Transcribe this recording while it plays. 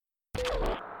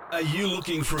Are you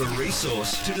looking for a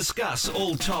resource to discuss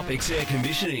all topics air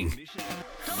conditioning?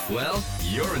 Well,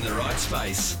 you're in the right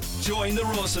space. Join the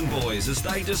Rawson boys as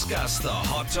they discuss the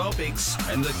hot topics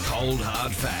and the cold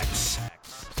hard facts.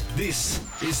 This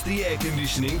is the Air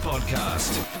Conditioning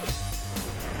Podcast.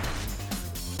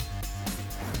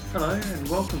 Hello and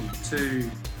welcome to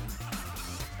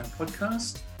our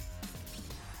podcast,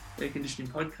 Air Conditioning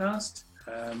Podcast,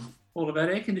 all about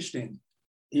air conditioning.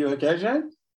 You okay, Jay?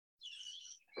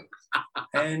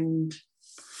 And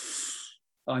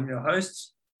I'm your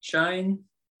host, Shane.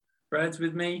 Brad's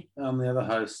with me. I'm the other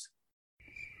host.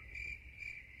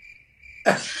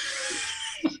 How's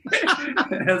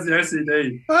the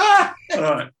OCD? Ah! All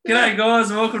right. G'day, guys,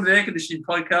 and welcome to the Air Conditioning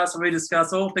Podcast, where we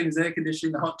discuss all things air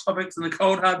conditioning, the hot topics, and the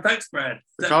cold hard facts, Brad.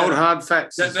 The cold hard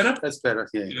facts. Is that better? That's better,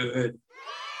 yeah. Good.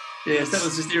 Yes, that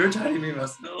was just irritating me.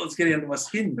 It's getting under my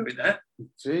skin doing that.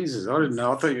 Jesus, I didn't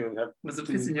know. I thought you were Was it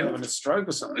pissing you having off? a stroke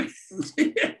or something.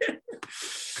 Yeah.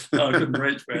 Oh, I couldn't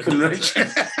reach, Brad. Couldn't reach.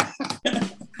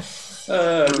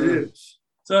 Oh, dear.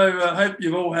 So I hope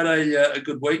you've all had a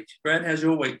good week. Brad, how's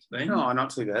your week been? No,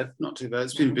 not too bad. Not too bad.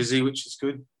 It's been busy, which is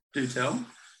good. Do tell.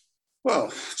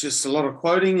 Well, just a lot of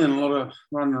quoting and a lot of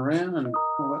running around and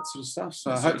all that sort of stuff.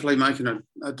 So hopefully making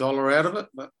a dollar out of it.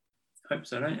 But Hope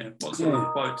so, don't you? What sort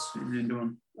of quotes have you been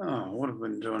doing? oh, what have we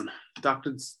been doing?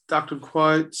 Ducted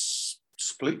quotes,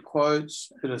 split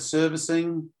quotes, bit of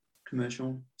servicing.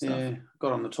 Commercial stuff. Yeah,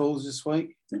 got on the tools this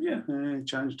week. Did you? Yeah,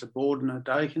 changed a board and a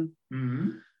Dakin.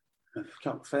 Mm-hmm. A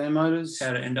couple of fan motors.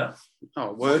 How'd it end up? Oh,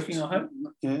 it worked. Working, I hope.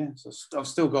 Yeah, so I've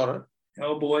still got it. The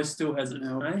old boy still has it,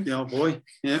 eh? The old boy.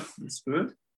 Yeah. That's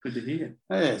good. Good to hear.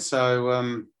 Yeah. So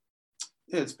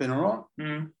yeah, it's been all right.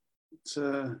 Mm. It's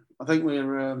I think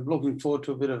we're looking forward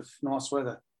to a bit of nice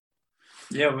weather.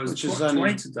 Yeah, it was Which is 20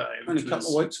 only- today. Only a couple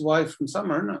of weeks away from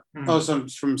summer, isn't it? Mm. Oh, so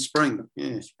it's from spring.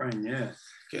 Yeah. Spring, yeah.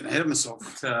 Getting ahead of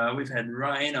myself. But, we've had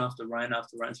rain after rain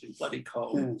after rain. It's been bloody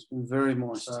cold. Yeah, it's been very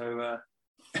moist. So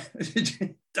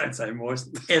don't say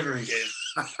moist ever again.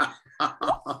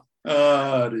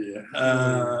 Oh dear.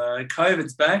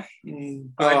 COVID's back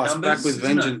in great It's numbers. back with isn't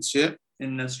it? vengeance. Yeah.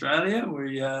 In Australia.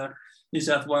 We New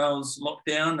South Wales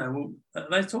lockdown.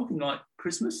 They're talking like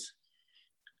Christmas.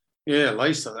 Yeah, at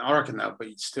least I reckon they'll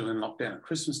be still in lockdown at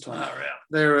Christmas time. Far out.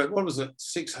 They're at, what was it,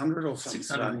 600 or something?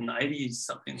 680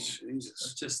 something.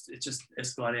 Jesus, It's just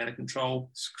escalating out of control.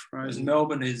 it's Whereas crazy.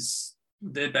 Melbourne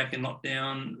they're back in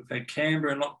lockdown. We've had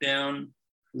Canberra in lockdown.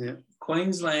 Yeah.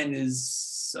 Queensland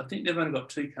I think they've only got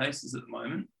 2 cases at the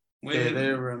moment.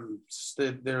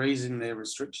 They're easing their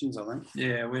restrictions, I think.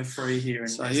 Yeah, we're free here in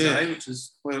So, SA, yeah. which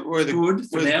is We're the good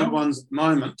for we're the now. good ones at the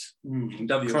moment.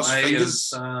 Cross WA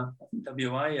fingers.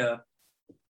 WA,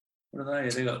 what are they?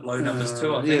 They got low numbers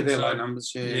too, I think. Yeah, they're so, low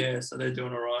numbers. Yeah. so they're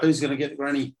doing all right. Who's going to get the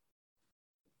granny?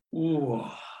 Ooh,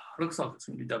 looks like it's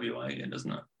going to be WA again,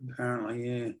 doesn't it? Apparently,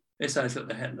 yeah. SA's got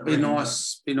the hat in the Be ring,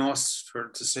 nice for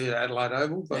it to see at Adelaide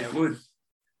Oval, but but yeah, it would.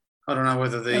 I don't know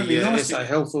whether That'd be the nice SA if-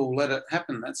 Health will let it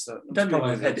happen. That's WA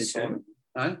probably have had the their side. turn.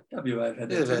 Eh? WA have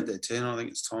had Yeah, their they've had turn. their turn. I think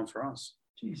it's time for us.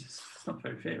 Jesus, it's not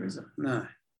very fair, is it? No.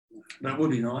 But it would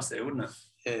be nice there, wouldn't it?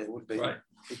 Yeah, it would be. Great.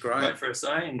 Be great. Great for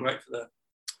SA and great for the... As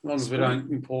long as we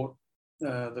don't import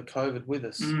the COVID with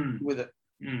us. Mm. With it.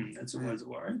 That's always a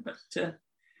worry. But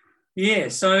yeah,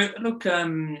 so look,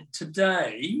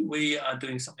 today we are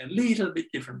doing something a little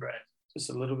bit different, Brad. Just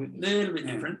a little bit.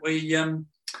 Different.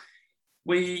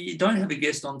 We don't have a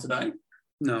guest on today.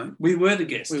 No. We were the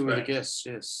guest. We were the Brad. guests,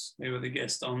 yes. We were the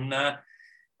guest on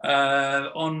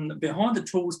Behind the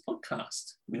Tools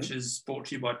podcast, which is brought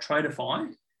to you by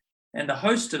Traderfy. And the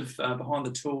host of Behind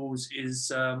the Tools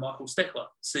is Michael Steckler,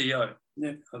 CEO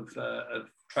of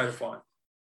Traderfy.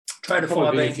 Traderfy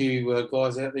Probably being... a few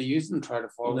guys out there using Traderfy.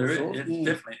 Well, there is,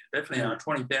 definitely are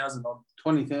 20,000 odd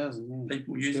 20,000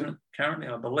 people using it currently,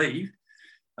 I believe.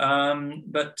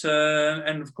 And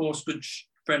of course, good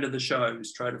friend of the show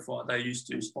is Traderfy. They used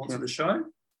to sponsor the show.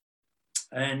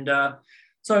 And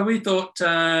so we thought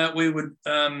we would,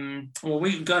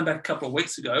 going back a couple of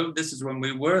weeks ago, this is when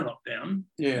we were in lockdown.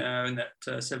 Yeah. In that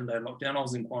 7-day lockdown. I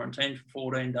was in quarantine for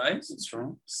 14 days. That's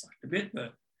right. Sucked a bit,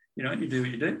 but, you do what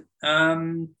you do.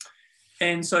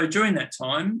 And so during that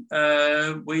time,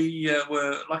 we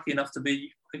were lucky enough to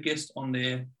be a guest on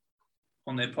their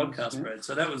podcast, Yeah. Brad.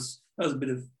 So that was a bit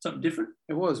of something different.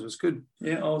 It was good.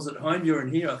 Yeah, I was at home. You were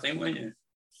in here, I think, weren't you?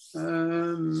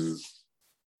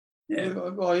 Yeah.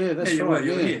 Oh, yeah, that's you right.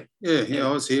 were here. Yeah,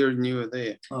 I was here and you were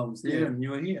there. I was there and you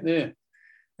were here.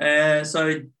 Yeah.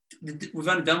 So we've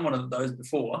only done one of those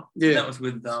before. Yeah. That was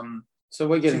with So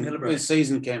we're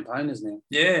seasoned campaigners now.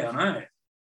 Yeah, I know.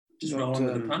 Just Got, rolling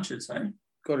with the punches, hey?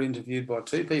 Got interviewed by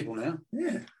 2 people now.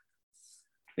 Yeah.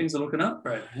 things are looking up,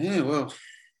 Brad. Yeah, well,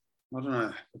 I don't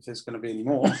know if there's going to be any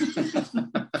more.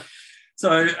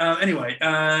 So anyway,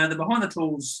 the Behind the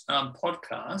Tools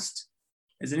podcast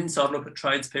is an inside look at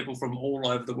tradespeople from all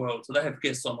over the world. So they have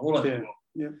guests on all over the world.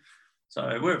 Yeah.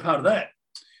 So we're a part of that.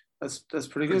 That's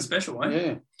pretty good. Special,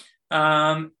 eh?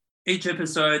 Yeah. Each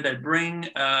episode they bring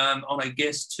on a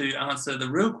guest to answer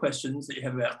the real questions that you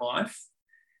have about life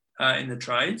in the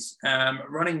trades,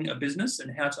 running a business,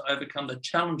 and how to overcome the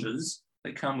challenges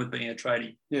that come with being a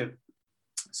tradie. Yeah.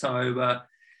 So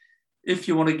if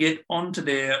you want to get onto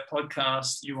their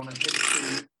podcast, you want to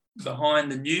head to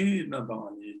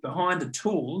Behind the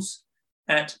Tools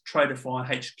at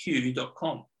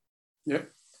traderfirehq.com. Yep.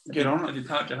 Get on it. Have you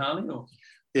parked your Harley? Or?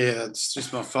 Yeah, it's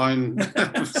just my phone.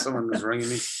 Someone was ringing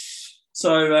me.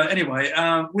 So anyway,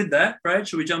 with that, Brad,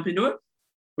 should we jump into it?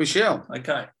 We shall.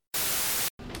 Okay.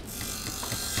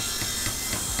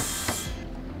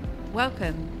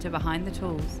 Welcome to Behind the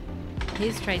Tools.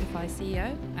 Here's Traderfy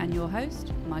CEO and your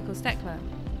host, Michael Steckler.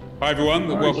 Hi everyone,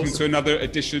 welcome to another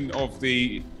edition of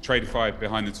the Traderfy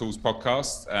Behind the Tools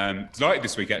podcast. Delighted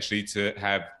this week actually to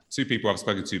have two people I've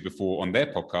spoken to before on their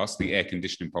podcast, the air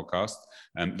conditioning podcast.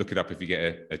 Look it up if you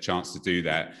get a chance to do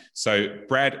that. So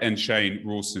Brad and Shane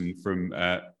Rawson from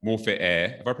Morfit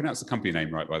Air. Have I pronounced the company name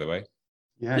right, by the way?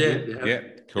 Yeah,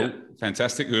 cool. Yeah.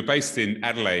 Fantastic. Who are based in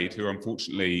Adelaide, who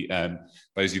unfortunately,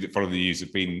 those of you that follow the news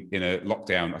have been in a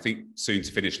lockdown, I think soon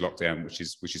to finish lockdown, which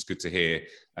is good to hear.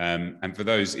 And for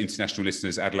those international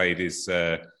listeners, Adelaide is,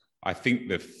 I think,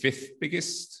 the 5th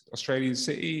biggest Australian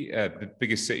city, the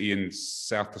biggest city in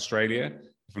South Australia,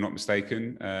 if I'm not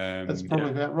mistaken. That's probably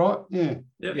about right.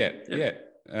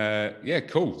 Yeah,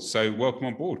 cool. So welcome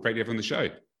on board. Great to have you on the show.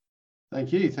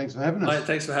 Thank you. Thanks for having us. Mate,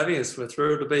 thanks for having us. We're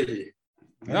thrilled to be here.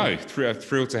 No,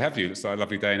 thrilled to have you. It's like a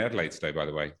lovely day in Adelaide today, by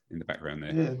the way, in the background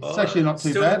there. Yeah, it's actually not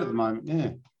too bad at the moment.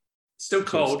 Yeah, still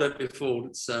cold. Don't be fooled.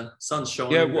 It's sun's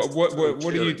shining. Yeah.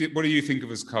 What do you think of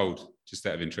as cold? Just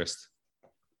out of interest.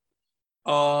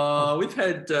 We've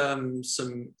had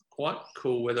some quite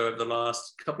cool weather over the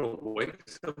last couple of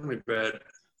weeks, haven't we, Brad?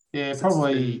 Yeah,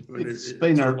 probably. It's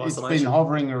been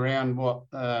hovering around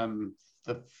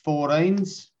the 14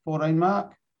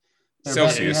 mark.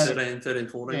 Celsius. 13,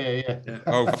 14.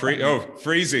 Yeah.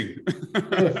 Freezing.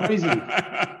 Yeah, freezing.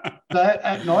 So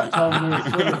at night time,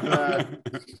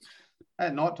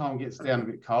 at night time gets down a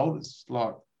bit cold. It's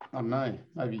like, I don't know,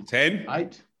 maybe 10?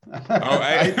 8. Oh,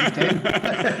 8 to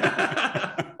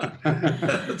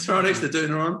 10. Throw an extra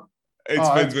doona on. It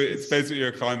depends what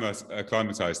you're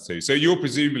acclimatized to. So you're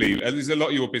presumably, there's a lot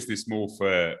of your business more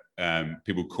for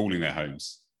people cooling their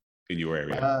homes in your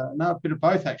area? No, a bit of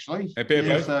both actually. A bit of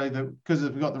both? So because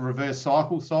we've got the reverse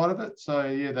cycle side of it. So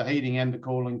yeah, the heating and the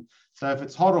cooling. So if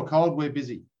it's hot or cold, we're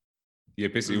busy.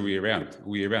 You're busy all year round.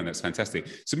 That's fantastic.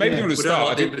 So maybe you want to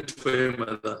start. We don't like the in-between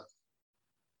weather.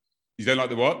 You don't like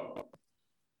the what?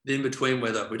 The in-between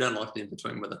weather. We don't like the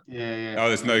in-between weather. Yeah. Oh,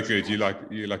 that's no good. You like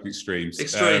extremes.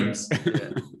 Extremes.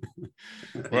 Yeah.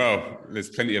 Well, there's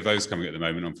plenty of those coming at the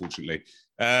moment, unfortunately.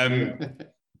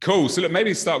 Cool. So look,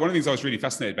 maybe start. One of the things I was really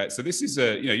fascinated about. So this is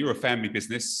you're a family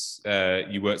business.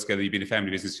 You work together. You've been a family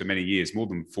business for many years, more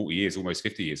than 40 years, almost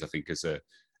 50 years, I think, as a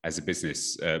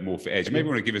business. Morfit Air. Maybe you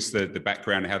want to give us the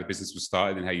background of how the business was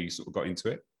started and how you sort of got into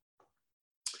it.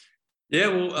 Yeah.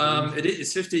 Well, it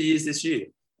is 50 years this year.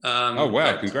 Oh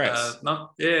wow! Congrats.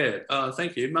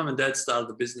 Thank you. Mum and Dad started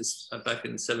the business back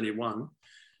in '71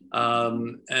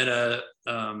 at a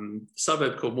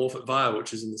suburb called Morfit Vale,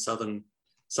 which is in the southern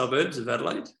suburbs of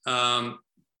Adelaide.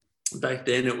 Back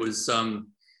then, it was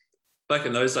back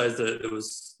in those days that it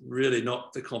was really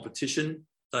not the competition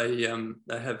they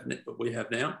have what we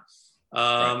have now.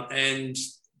 Right. And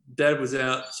Dad was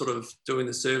out sort of doing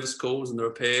the service calls and the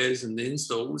repairs and the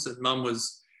installs, and Mum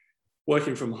was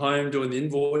working from home, doing the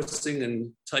invoicing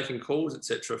and taking calls,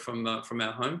 etc., from our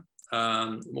home,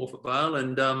 Morfit Vale,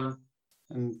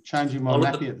 and changing my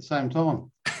nappy at the same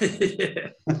time.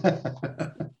 Yeah.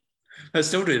 I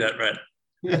still do that, Brad.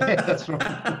 Yeah, that's right.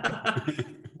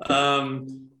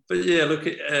 But yeah, look,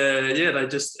 they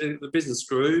just the business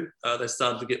grew. They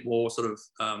started to get more sort of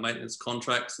maintenance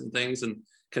contracts and things and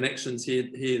connections here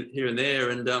and there,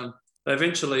 and they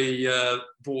eventually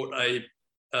bought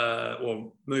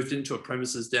moved into a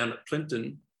premises down at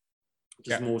Plimpton, which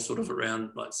is more sort of around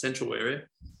like central area.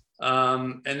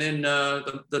 And then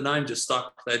the name just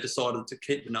stuck. They decided to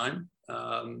keep the name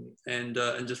and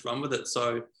just run with it.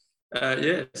 So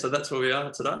so that's where we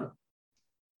are today.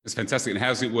 It's fantastic. And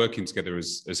how's it working together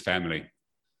as family?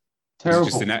 Terrible.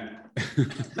 Just in that.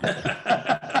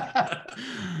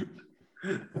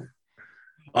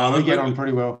 We get on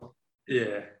pretty well.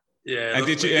 Yeah. And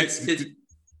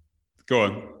Go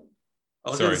on. I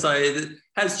was going to say it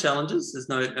has challenges. There's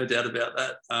no doubt about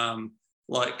that.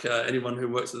 Like anyone who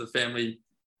works with a family,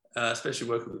 especially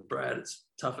working with Brad, it's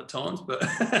tough at times. But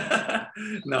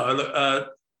no, look,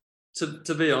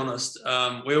 to be honest,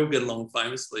 we all get along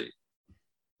famously.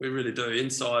 We really do,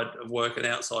 inside of work and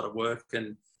outside of work.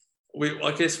 And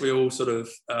I guess we all sort of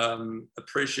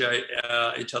appreciate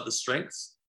each other's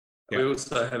strengths. Yeah. We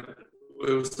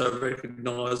also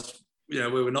recognise, where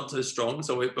we're not too strong.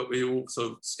 But we all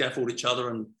sort of scaffold each other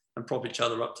and prop each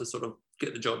other up to sort of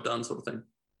get the job done, sort of thing.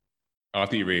 I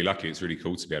think you're really lucky. It's really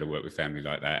cool to be able to work with family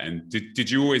like that. And did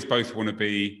you always both want to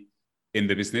be in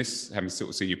the business, having sort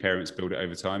of seen your parents build it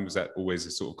over time? Was that always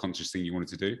a sort of conscious thing you wanted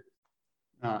to do?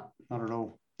 No, not at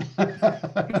all.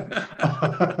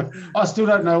 I still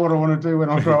don't know what I want to do when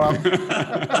I grow up.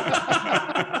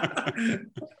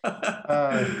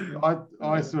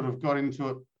 I sort of got into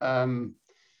it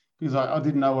because I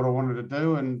didn't know what I wanted to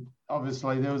do, and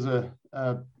obviously there was a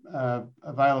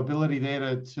availability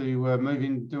there to move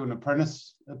in, do an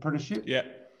apprenticeship. Yeah.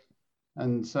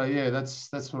 And so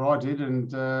that's what I did,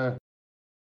 and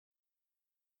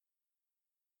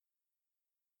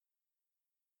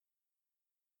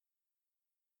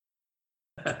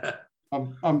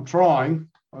I'm trying,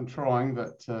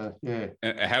 but yeah.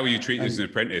 How are you treated as an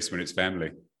apprentice when it's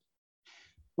family?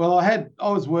 Well, I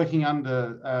was working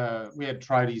under, we had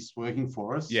tradies working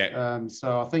for us. Yeah.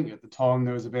 So I think at the time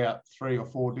there was about 3 or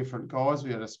 4 different guys.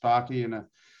 We had a Sparky and a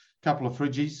couple of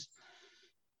Fridgies.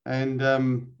 And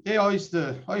I used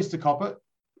to cop it.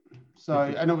 So,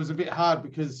 and it was a bit hard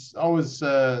because I was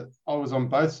on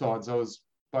both sides. I was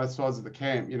both sides of the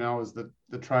camp. I was the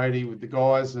tradie with the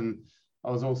guys, and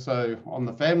I was also on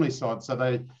the family side. So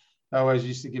they always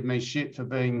used to give me shit for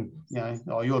being,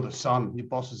 oh, you're the son, your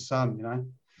boss's son,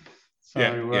 So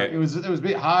it was a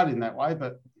bit hard in that way,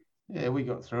 but yeah, we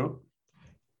got through it.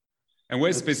 And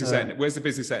where's the business at? Where's the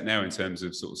business at now in terms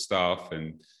of sort of staff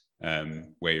and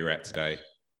where you're at today?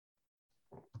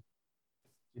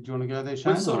 Did you want to go there,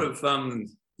 Shane? We've sort of,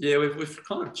 we've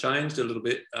kind of changed a little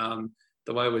bit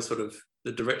the way we're sort of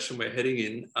the direction we're heading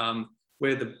in.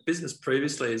 Where the business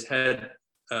previously has had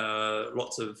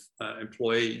lots of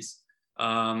employees,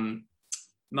 Mum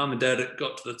and Dad had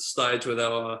got to the stage where they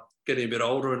were getting a bit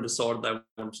older and decided they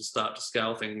wanted to start to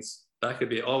scale things back a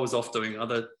bit. I was off doing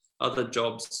other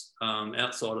jobs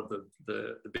outside of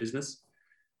the business.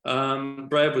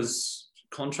 Brad was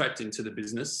contracting to the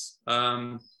business,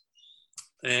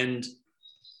 and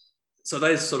so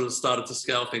they sort of started to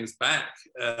scale things back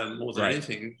more than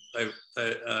anything.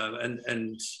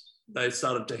 And they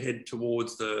started to head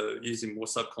towards using more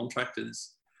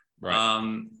subcontractors.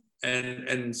 Right.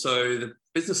 And so the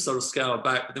business sort of scaled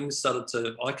back, but then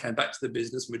I came back to the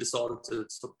business and we decided to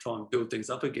try and build things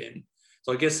up again.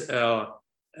 So I guess our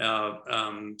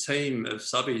team of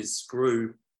subbies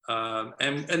grew,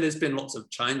 and there's been lots of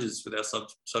changes with our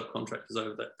subcontractors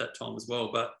over that time as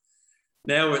well. But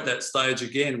now we're at that stage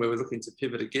again where we're looking to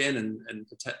pivot again and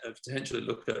potentially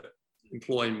look at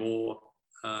employing more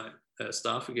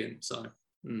staff again. So.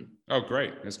 Oh,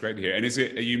 great! That's great to hear. And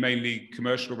are you mainly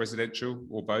commercial, residential,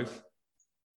 or both?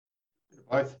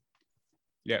 Both.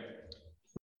 Yeah.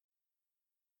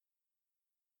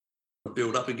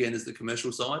 Build up again is the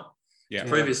commercial side. Yeah.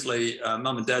 Previously,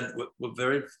 Mum and Dad were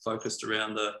very focused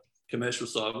around the commercial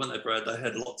side, weren't they, Brad? They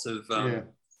had lots of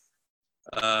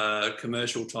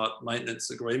commercial type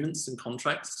maintenance agreements and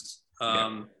contracts.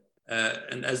 And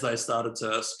as they started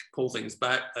to pull things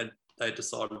back, they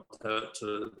decided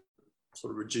to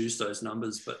sort of reduce those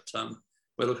numbers, but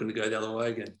we're looking to go the other way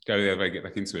again. Go the other way, get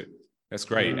back into it. That's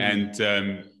great. And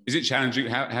is it challenging?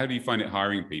 How do you find it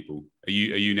hiring people? Are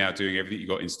you now doing everything? You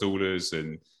got installers,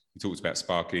 and you talked about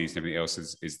Sparkies and everything else.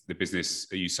 Is the business?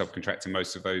 Are you subcontracting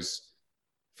most of those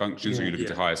functions, or are you looking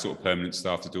to hire sort of permanent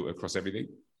staff to do it across everything?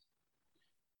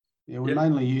 Yeah, we're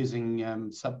mainly using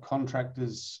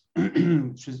subcontractors,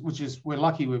 which is we're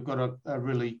lucky. We've got a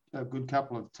really good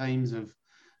couple of teams of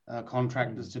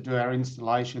contractors to do our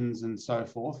installations and so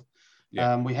forth.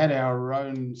 Yeah. We had our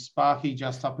own Sparky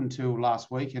just up until last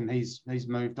week, and he's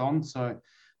moved on. So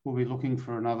we'll be looking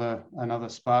for another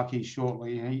Sparky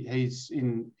shortly. He's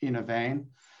in a van,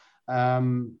 but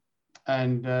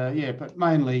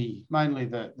mainly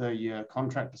the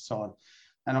contractor side.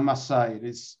 And I must say,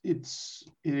 it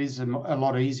is a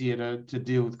lot easier to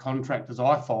deal with contractors,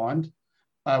 I find,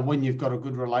 when you've got a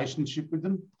good relationship with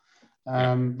them.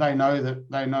 They know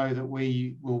that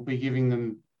we will be giving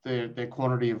them their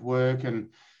quantity of work, and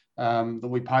that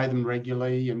we pay them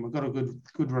regularly, and we've got a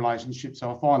good relationship.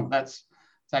 So I find it's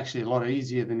actually a lot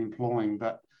easier than employing,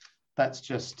 but that's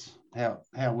just how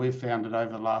we've found it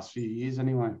over the last few years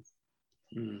anyway.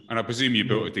 And I presume you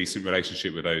built a decent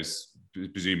relationship with those,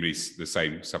 presumably the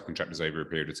same subcontractors over a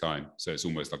period of time. So it's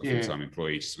almost like a full-time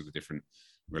employee, just with a different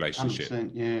relationship.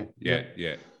 100%, Yeah,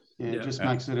 it just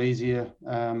makes it easier.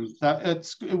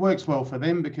 It works well for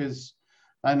them because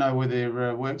they know where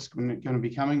their work's going to be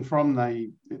coming from.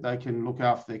 They can look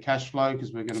after their cash flow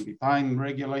because we're going to be paying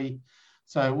regularly.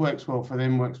 So it works well for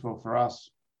them, works well for us.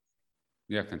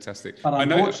 Yeah, fantastic. But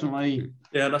unfortunately,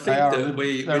 and I think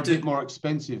they're a bit more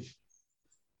expensive.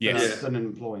 Yes. Than an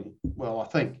employee. Well, I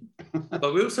think.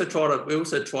 But we also try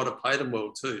to pay them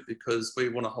well too, because we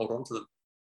want to hold on to them.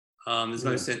 There's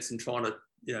no sense in trying to,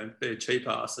 be a cheap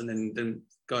ass and then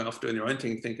going off doing their own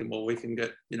thing, thinking, well, we can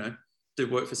get, do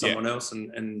work for someone else.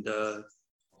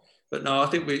 But no, I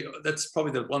think that's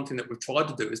probably the one thing that we've tried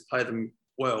to do is pay them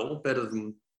well, better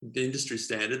than the industry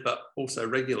standard, but also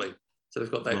regularly. So they've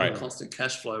got that constant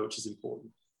cash flow, which is important.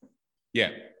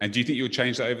 Yeah. And do you think you'll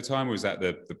change that over time, or is that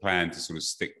the plan to sort of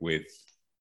stick with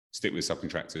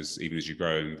subcontractors even as you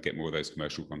grow and get more of those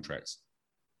commercial contracts?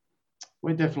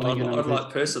 We're definitely going to. I'd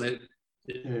like personally.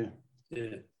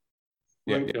 We're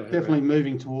definitely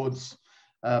moving towards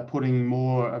putting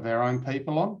more of our own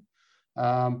people on,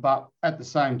 but at the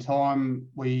same time,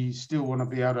 we still want to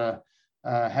be able to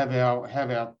have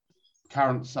our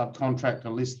current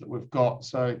subcontractor list that we've got.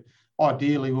 So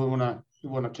ideally, we want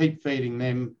to keep feeding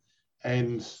them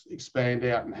and expand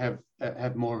out and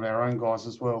have more of our own guys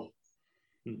as well.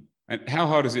 And how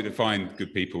hard is it to find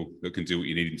good people that can do what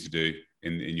you need them to do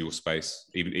in your space,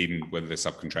 even whether they're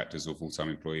subcontractors or full-time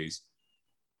employees?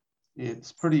 Yeah,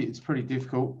 it's pretty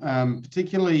difficult,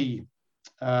 particularly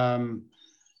we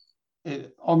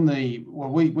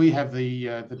have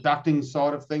the ducting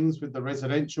side of things with the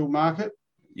residential market.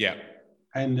 Yeah,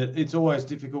 and it's always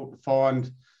difficult to find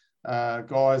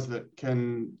guys that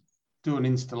can do an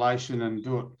installation and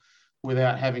do it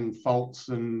without having faults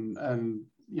and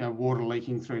water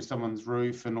leaking through someone's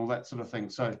roof and all that sort of thing.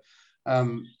 So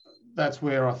that's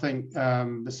where I think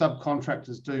the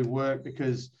subcontractors do work,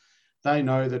 because they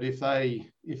know that if they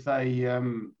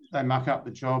muck up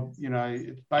the job,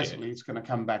 it's going to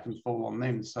come back and fall on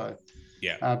them. So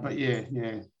but it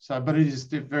is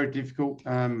very difficult.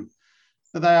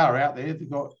 But they are out there.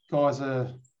 Guys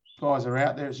are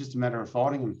out there. It's just a matter of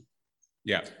finding them.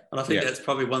 Yeah, and I think that's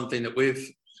probably one thing that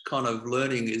we've kind of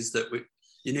learning is that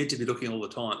you need to be looking all the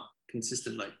time,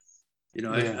 consistently.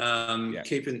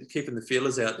 Keeping the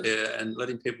feelers out there and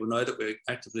letting people know that we're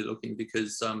actively looking,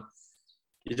 because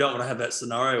you don't want to have that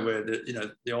scenario where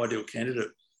the ideal candidate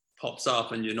pops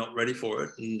up and you're not ready for it,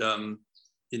 and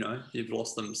you've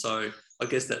lost them. So I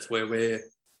guess that's where we're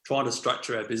trying to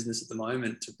structure our business at the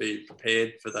moment, to be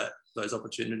prepared for those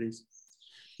opportunities.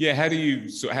 Yeah, what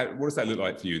does that look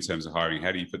like for you in terms of hiring?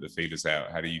 How do you put the feelers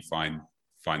out? How do you find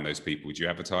those people? Do you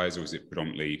advertise, or is it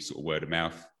predominantly sort of word of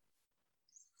mouth?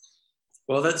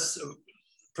 Well, that's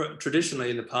traditionally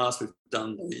in the past we've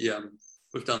done the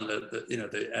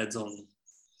ads on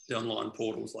the online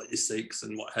portals like your Seeks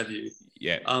and what have you.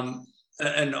 Yeah.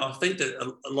 And I think that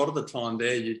a lot of the time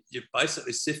there you're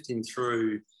basically sifting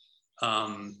through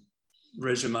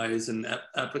resumes and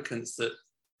applicants that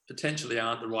potentially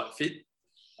aren't the right fit.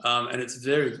 And it's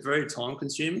very, very time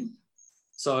consuming.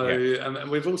 So and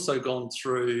we've also gone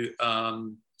through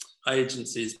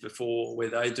agencies before where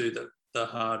they do the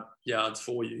hard yards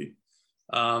for you.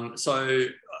 So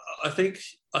I think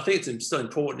it's still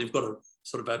important. You've got to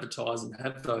sort of advertise and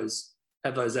have those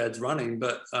ads running.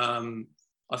 But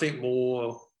I think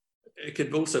it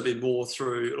could also be more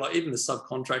through, like, even the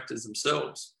subcontractors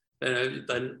themselves. They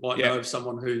might know of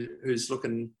someone who's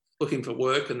looking for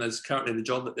work and there's currently the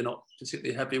job that they're not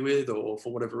particularly happy with, or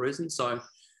for whatever reason. So,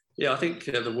 I think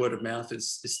the word of mouth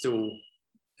is still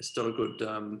a good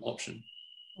option.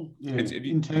 Yeah,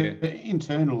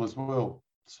 internal as well.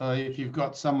 So if you've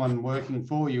got someone working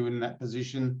for you in that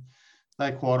position,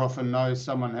 they quite often know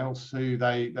someone else who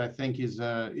they think is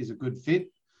a good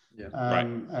fit. Yeah.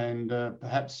 And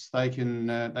perhaps they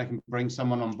can bring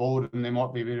someone on board, and there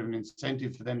might be a bit of an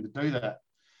incentive for them to do that.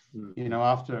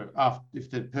 After if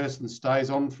the person stays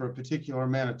on for a particular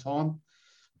amount of time,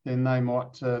 then they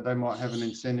might have an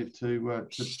incentive to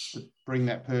bring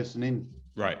that person in.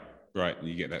 Right. And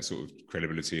you get that sort of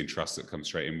credibility and trust that comes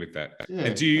straight in with that. Yeah,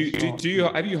 and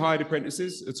have you hired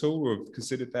apprentices at all, or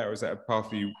considered that, or is that a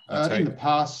path you take? In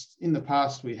the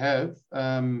past we have.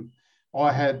 I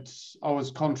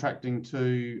was contracting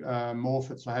to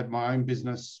Morfitts. I had my own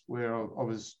business where I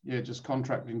was just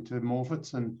contracting to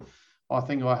Morfitts, and I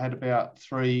think I had about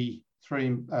three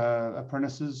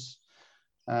apprentices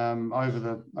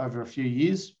over a few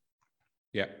years.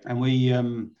 Yeah,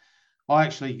 and I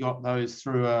actually got those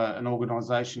through an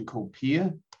organisation called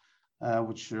Peer,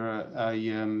 which are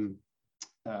you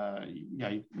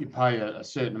pay a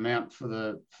certain amount for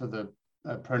the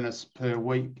apprentice per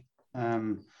week,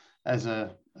 as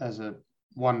a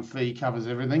one fee covers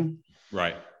everything.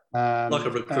 Right. Like a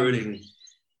recruiting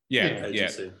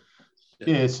agency.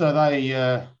 Yeah. So they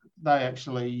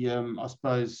actually, I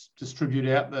suppose, distribute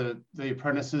out the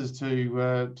apprentices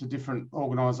to different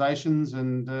organisations,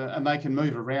 and they can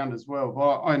move around as well.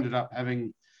 But I ended up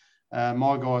having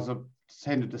my guys have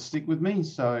tended to stick with me,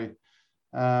 so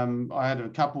I had a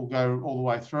couple go all the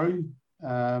way through,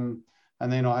 and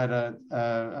then I had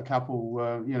a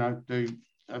couple, do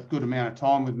a good amount of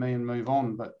time with me and move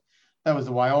on. But that was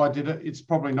the way I did it. It's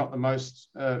probably not the most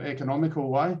economical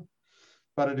way,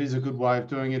 but it is a good way of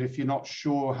doing it if you're not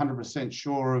sure, 100%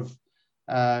 sure of,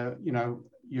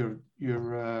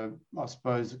 your I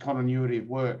suppose, the continuity of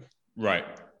work. Right.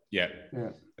 Yeah.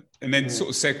 Yeah. And then sort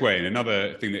of segueing,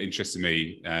 another thing that interested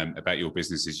me about your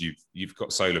business is you've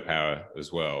got solar power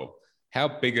as well. How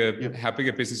big a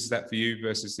business is that for you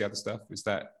versus the other stuff? Is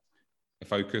that a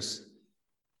focus?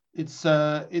 It's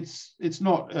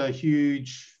not a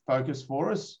huge focus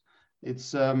for us.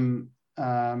 It's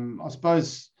I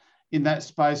suppose in that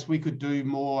space we could do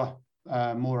more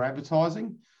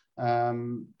advertising,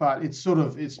 but it's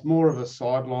more of a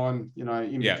sideline,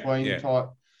 in between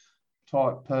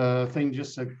type thing,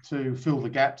 just to fill the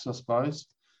gaps, I suppose.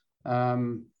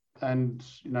 And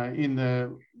in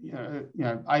the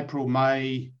April,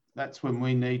 May, that's when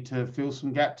we need to fill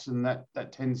some gaps, and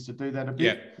that tends to do that a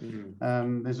bit. You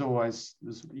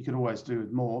could always do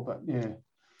with more, but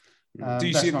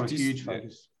that's not a huge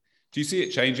focus. Do you see it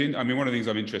changing? I mean, one of the things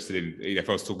I'm interested in, if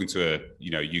I was talking to a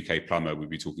UK plumber, we'd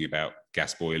be talking about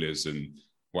gas boilers and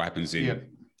what happens in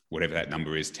whatever that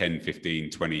number is, 10, 15,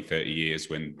 20, 30 years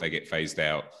when they get phased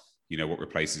out, what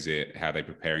replaces it, how they're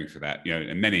preparing for that,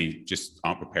 and many just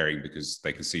aren't preparing because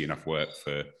they can see enough work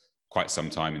for quite some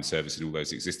time in servicing all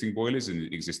those existing boilers in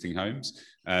existing homes.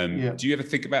 Do you ever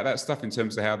think about that stuff in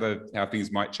terms of how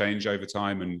things might change over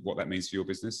time and what that means for your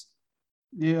business?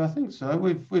 Yeah, I think so.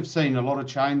 We've seen a lot of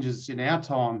changes in our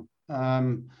time,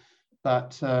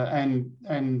 but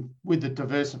and with the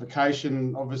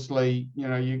diversification, obviously,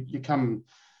 you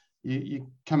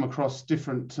come across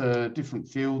different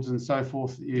fields and so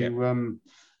forth that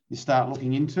you start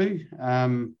looking into.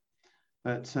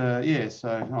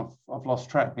 So I've lost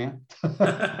track now.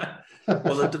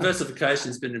 Well, the diversification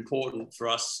has been important for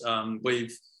us. Where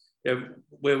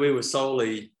we were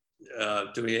solely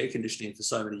doing air conditioning for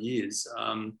so many years,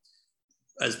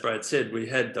 as Brad said, we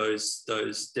had those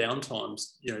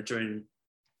downtimes, during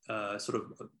sort of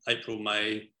April,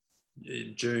 May,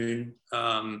 June,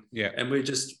 and we're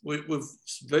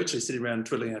virtually sitting around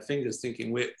twiddling our fingers,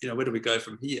 thinking where do we go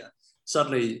from here?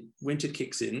 Suddenly winter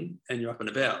kicks in and you're up and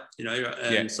about, we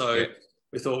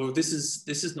thought, well, this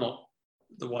is not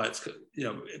the way it's,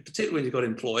 particularly when you've got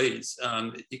employees,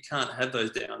 you can't have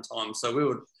those downtimes. So we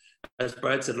were, as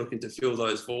Brad said, looking to fill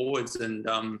those voids, and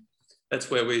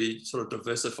that's where we sort of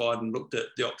diversified and looked at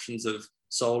the options of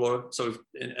solar. So,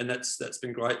 and that's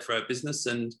been great for our business,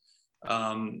 and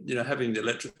having the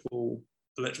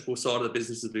electrical side of the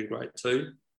business has been great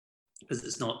too,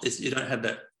 because you don't have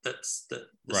the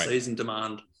season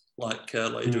demand like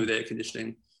you do with air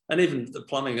conditioning, and even the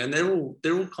plumbing, and they're all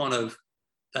kind of,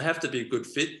 they have to be a good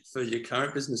fit for your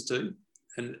current business too,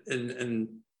 and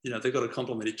they've got to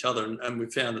complement each other, and we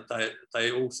found that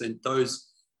they all seem, those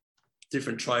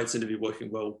different trades seem to be working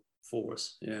well for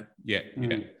us. Do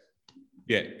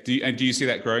you see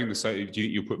that growing? Do you think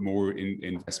you'll put more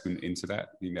investment into that?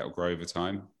 Do you think that will grow over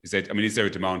time? Is there a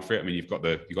demand for it? I mean, you've got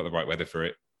the right weather for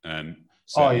it. In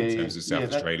terms of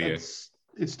South Australia,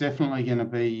 it's definitely going to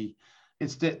be a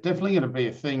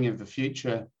thing of the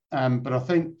future. But I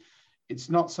think it's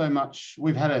not so much.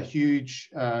 We've had a huge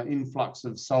influx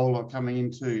of solar coming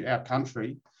into our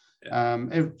country.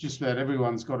 Just about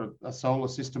everyone's got a solar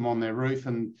system on their roof,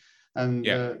 and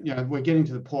we're getting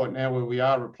to the point now where we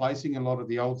are replacing a lot of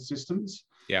the old systems.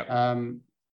 And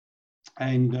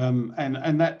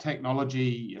that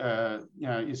technology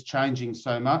is changing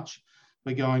so much.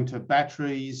 We're going to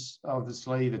batteries,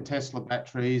 obviously the Tesla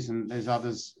batteries, and there's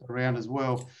others around as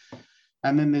well.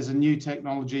 And then there's a new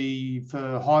technology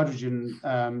for hydrogen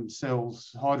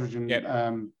cells,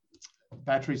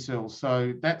 battery cells.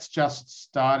 So that's just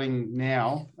starting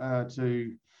now I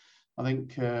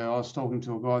think I was talking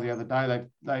to a guy the other day,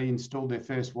 they installed their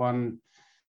first one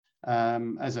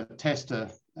as a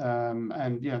tester.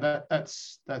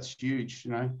 That's huge,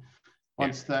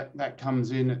 Once that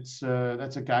comes in, that's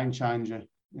a game changer,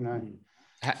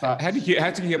 How do you get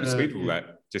up to speed with all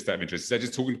that? Just out of interest, is that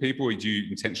just talking to people, or do you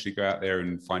intentionally go out there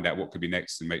and find out what could be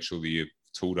next and make sure that you're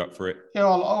tooled up for it? Yeah,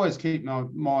 I'll always keep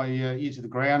my ear to the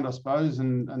ground, I suppose,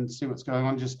 and see what's going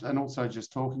on. And also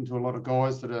just talking to a lot of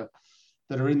guys that are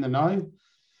in the know.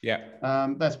 Yeah.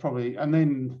 That's probably, and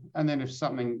then if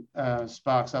something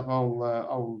sparks up,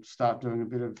 I'll start doing a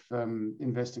bit of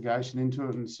investigation into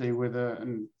it and see whether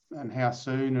and how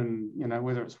soon, and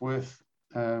whether it's worth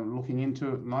looking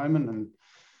into at the moment and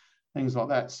things like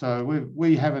that. So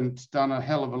we haven't done a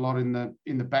hell of a lot in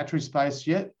the battery space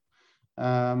yet.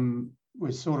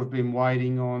 We've sort of been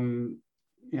waiting on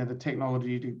the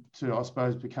technology to I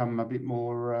suppose become a bit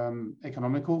more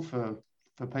economical for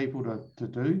people to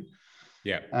do.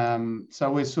 Yeah.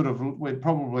 So we're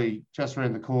probably just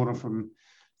around the corner from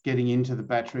getting into the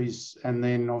batteries, and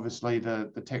then obviously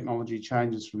the technology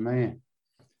changes from there.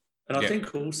 And I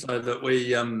think also that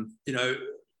we,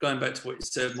 going back to what you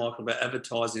said, Michael, about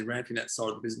advertising, ramping that side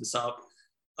of the business up,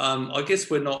 I guess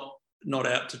we're not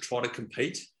out to try to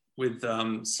compete with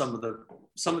some of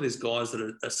these guys that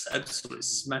are absolutely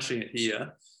smashing it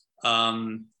here.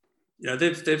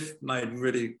 They've made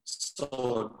really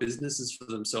solid businesses for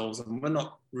themselves, and we're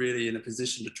not really in a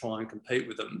position to try and compete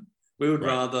with them. We would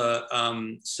rather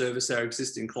service our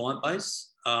existing client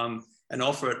base and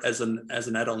offer it as an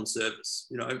add-on service.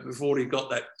 We've already got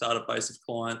that database of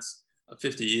clients,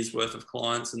 50 years worth of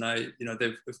clients, and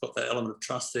we've got that element of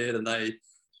trust there. And they,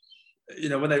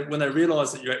 when they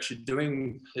realise that you're actually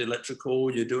doing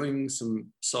electrical, you're doing some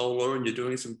solar, and you're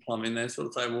doing some plumbing, they sort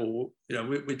of say, well,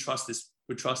 we trust this.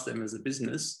 We trust them as a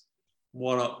business.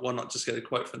 Why not just get a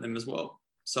quote from them as well?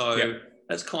 So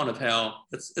that's kind of how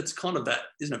it's kind of that,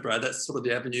 isn't it, Brad? That's sort of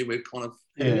the avenue we're kind of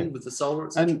in with the solar,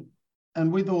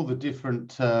 and with all the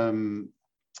different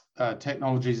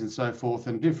technologies and so forth,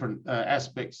 and different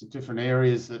aspects of different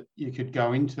areas that you could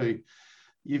go into.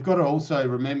 You've got to also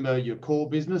remember your core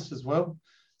business as well.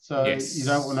 So you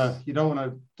don't want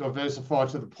to diversify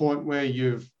to the point where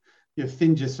you've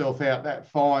thinned yourself out that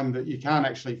fine that you can't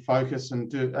actually focus and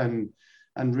do and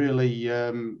really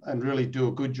do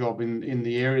a good job in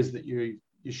the areas that you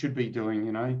should be doing.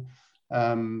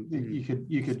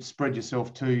 You could spread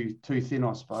yourself too thin,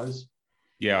 I suppose.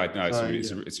 Yeah, I know.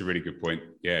 It's a really good point.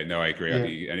 Yeah, no, I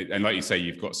agree. Yeah. And like you say,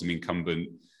 you've got some incumbent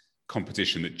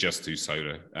competition that just do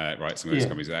solar, right? Some of those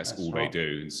companies, that's all right. They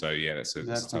do. And so, that's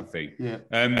a tough thing. Yeah.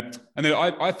 And then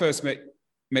I first met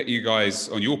you guys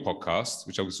on your podcast,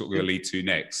 which I was sort of going to lead to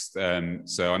next.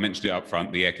 So I mentioned it up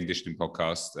front, the air conditioning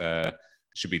podcast.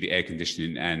 Should be the air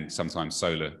conditioning and sometimes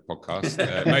solar podcast,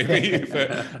 maybe.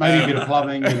 Maybe a bit of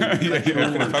plumbing. And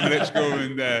electrical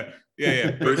and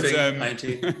roofing,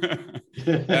 painting.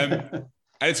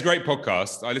 And it's a great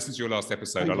podcast. I listened to your last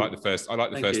episode. I like the first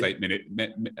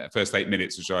 8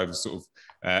 minutes, which I was sort of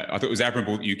I thought it was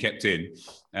admirable that you kept in,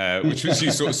 which was you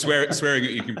sort of swearing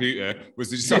at your computer. Was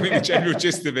just, I think, the general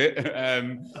gist of it.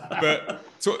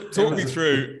 But talk me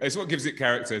through. It's what gives it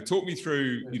character. Talk me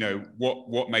through.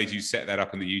 What made you set that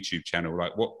up on the YouTube channel?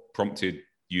 Like, what prompted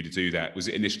you to do that? Was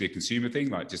it initially a consumer thing,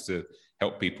 like just to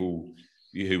help people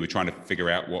who were trying to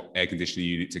figure out what air conditioning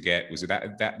unit to get? Was it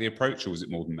that the approach, or was it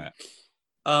more than that?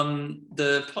 Uploading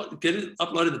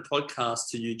the podcast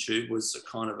to YouTube was a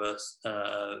kind of a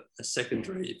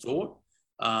secondary thought,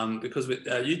 because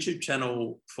our YouTube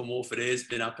channel for Morford Air has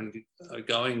been up and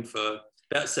going for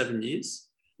about 7 years.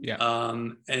 Yeah.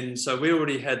 And so we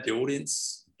already had the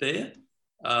audience there,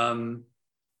 and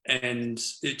I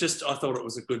thought it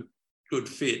was a good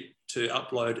fit to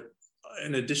upload,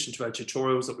 in addition to our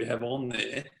tutorials that we have on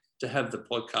there, to have the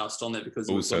podcast on there, because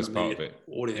also as part of it,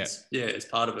 audience, as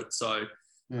part of it. So.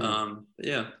 And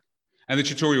the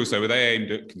tutorials, though, were they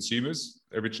aimed at consumers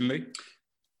originally?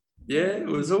 Yeah, it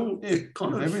was all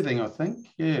kind of everything, I think.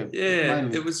 Yeah,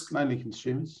 it was mainly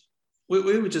consumers.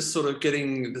 We were just sort of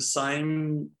getting the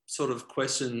same sort of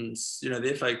questions, the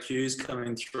FAQs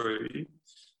coming through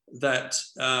that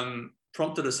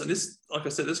prompted us. And this, like I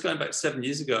said, this going back 7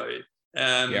 years ago.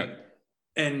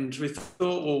 And we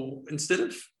thought, well, instead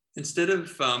of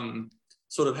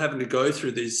sort of having to go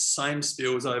through these same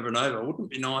spills over and over, wouldn't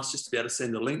it be nice just to be able to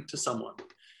send a link to someone?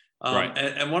 Right.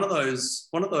 And one of those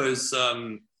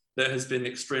that has been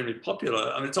extremely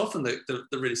popular. I mean, it's often the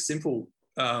really simple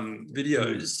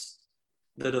videos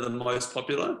that are the most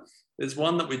popular. There's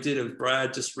one that we did of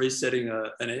Brad just resetting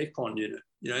an aircon unit,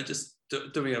 just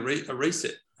doing a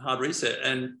reset, hard reset.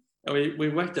 And we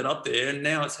whacked it up there, and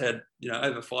now it's had,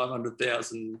 over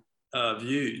 500,000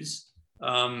 views.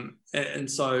 And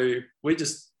so we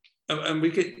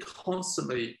get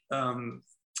constantly,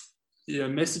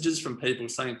 messages from people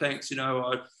saying, thanks,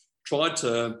 I tried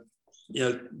to,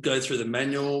 go through the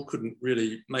manual, couldn't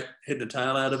really make head and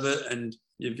tail out of it. And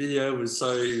your video was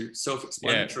so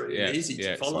self-explanatory and easy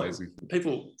to follow.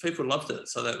 People loved it,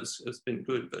 so it's been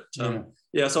good. But so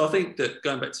I think that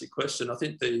going back to your question, I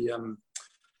think the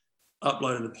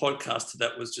uploading the podcast to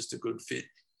that was just a good fit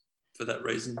for that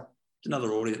reason.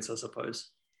 Another audience, I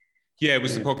suppose. Yeah, it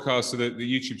was the podcast, so the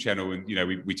YouTube channel, and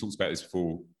we talked about this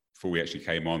before we actually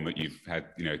came on, that you've had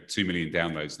 2 million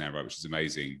downloads now, right, which is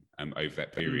amazing over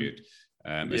that period.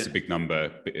 It's a big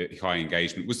number, high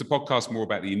engagement. Was the podcast more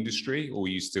about the industry, or were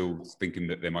you still thinking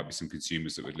that there might be some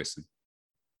consumers that would listen?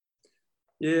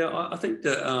 Yeah, I think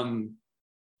that,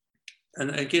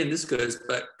 and again, this goes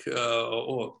back,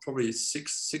 probably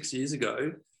six years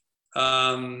ago.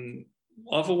 I've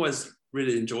always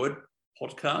really enjoyed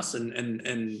podcasts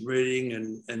and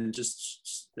reading and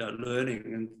just learning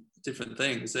and different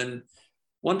things. And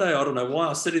one day, I don't know why, I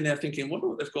was sitting there thinking, wonder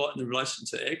what they've got in relation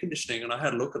to air conditioning. And I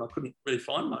had a look and I couldn't really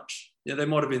find much. There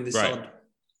might have been this odd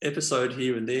episode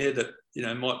here and there that,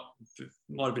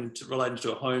 might have been related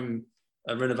to a home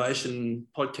renovation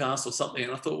podcast or something.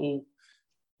 And I thought, well,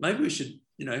 maybe we should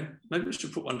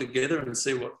put one together and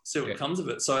see what comes of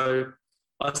it. So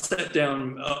I sat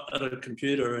down at a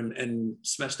computer and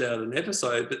smashed out an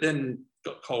episode, but then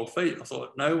got cold feet. I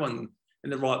thought, no one in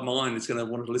the right mind is going to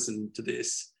want to listen to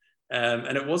this.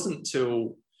 And it wasn't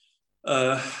until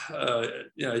a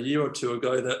year or two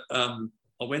ago that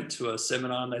I went to a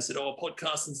seminar and they said, "Oh,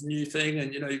 podcasting's a new thing,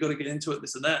 and you've got to get into it,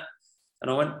 this and that."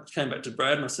 And I came back to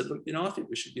Brad and I said, "Look, I think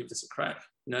we should give this a crack.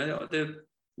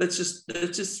 Let's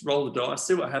just roll the dice,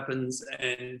 see what happens,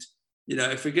 and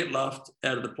if we get laughed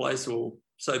out of the place, well,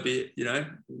 so be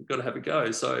it. We've got to have a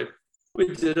go." So we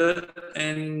did it,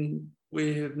 and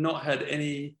we have not had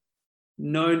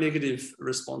no negative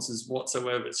responses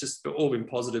whatsoever. It's just all been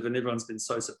positive, and everyone's been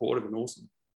so supportive and awesome.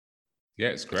 Yeah,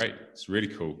 it's great. It's really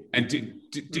cool. And do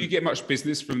you get much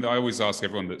business from I always ask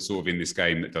everyone that's sort of in this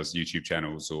game that does YouTube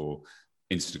channels or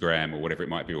Instagram or whatever it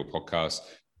might be, or podcasts.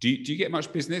 Do you get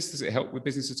much business? Does it help with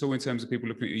business at all in terms of people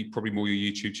looking at you, probably more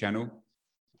your YouTube channel?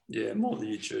 Yeah, more the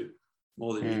YouTube.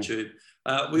 YouTube.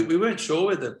 We weren't sure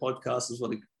whether podcast was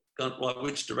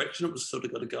which direction it was sort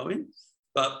of got to go in.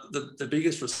 But the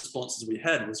biggest responses we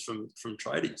had was from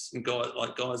tradies and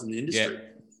guys in the industry. Yeah.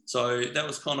 So that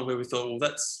was kind of where we thought,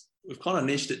 well, we've kind of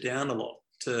niched it down a lot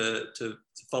to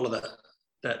follow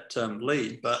that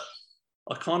lead. But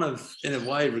I kind of, in a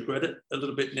way, regret it a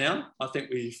little bit now. I think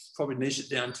we've probably niched it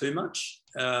down too much.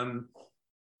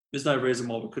 There's no reason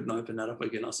why we couldn't open that up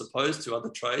again, I suppose, to other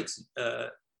trades,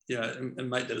 and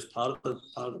make that as part of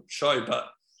the show. But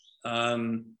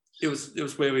it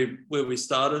was where we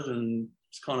started, and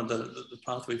it's kind of the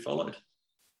path we followed.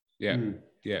 Yeah,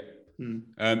 yeah.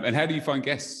 And how do you find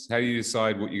guests? How do you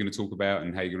decide what you're going to talk about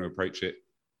and how you're going to approach it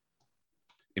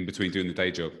in between doing the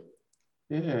day job?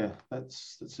 Yeah,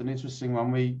 that's an interesting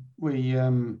one. We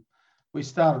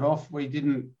started off. We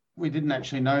didn't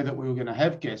actually know that we were going to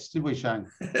have guests, did we, Shane?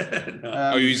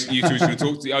 No. You two were going to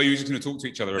talk to? You were just going to talk to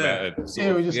each other about it?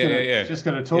 We're just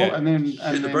going to talk, and then we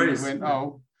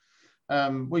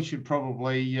went, we should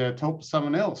probably talk to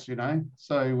someone else,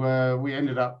 So we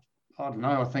ended up, I don't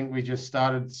know, I think we just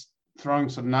started throwing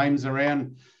some names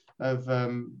around of,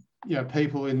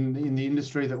 people in the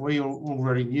industry that we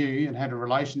already knew and had a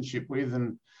relationship with. We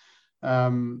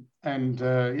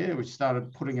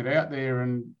started putting it out there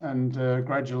and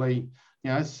gradually,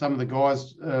 some of the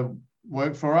guys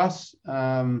work for us.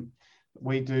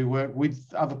 We do work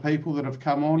with other people that have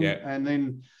come on, and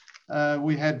then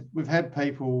we've had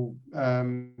people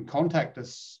contact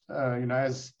us,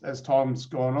 as time's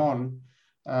gone on,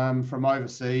 from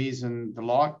overseas and the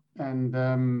like, and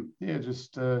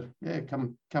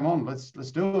come on, let's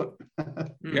do it.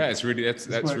 Yeah, it's really that's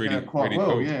really quite really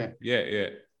well, cool. Yeah.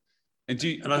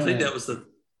 And I think that was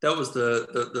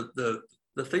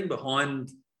the thing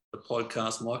behind the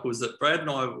podcast, Michael, was that Brad and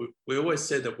I, we always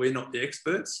said that we're not the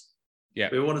experts. Yeah.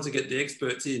 We wanted to get the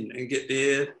experts in and get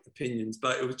their opinions,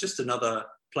 but it was just another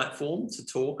platform to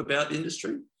talk about the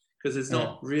industry, because there's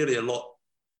not really a lot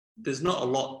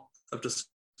of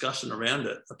discussion around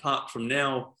it, apart from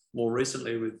now more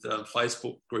recently with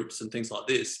Facebook groups and things like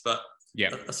this. But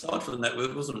aside from that,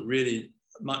 there wasn't really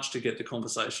much to get the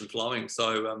conversation flowing.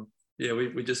 So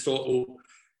we just thought, well,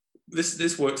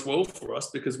 this works well for us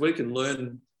because we can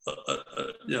learn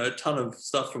a ton of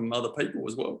stuff from other people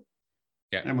as well.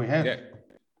 Yeah, and we have.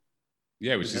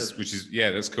 Yeah, which is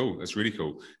that's cool. That's really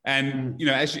cool. And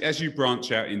as you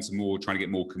branch out into more trying to get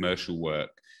more commercial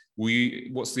work,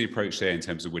 what's the approach there in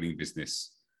terms of winning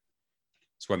business?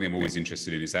 It's one thing I'm always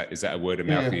interested in. Is that a word of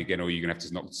mouth thing again, or are you going to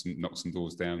have to knock some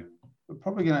doors down? We're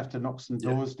probably going to have to knock some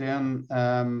doors down.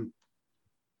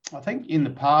 I think in the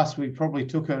past we probably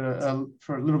took it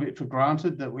for a little bit for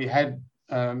granted that we had,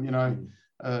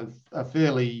 a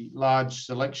fairly large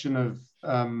selection of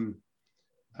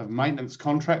maintenance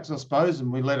contracts, I suppose,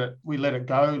 and we let it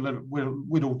go, let it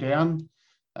whittle down,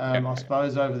 I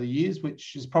suppose, over the years,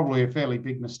 which is probably a fairly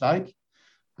big mistake.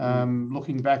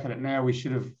 Looking back at it now, we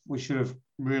should have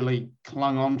really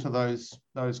clung on to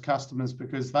those customers,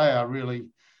 because they are really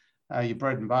your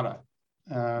bread and butter.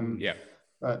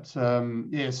 But so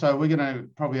we're going to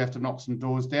probably have to knock some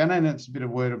doors down, and it's a bit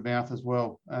of word of mouth as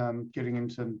well, getting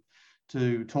into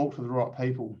to talk to the right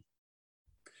people.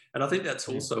 And I think that's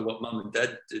also what Mum and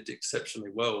Dad did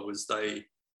exceptionally well, was they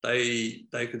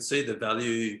could see the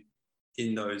value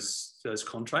in those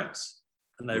contracts,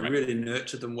 and they really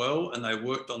nurtured them well, and they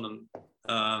worked on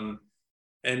them.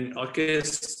 And I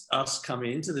guess us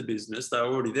coming into the business, they were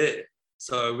already there,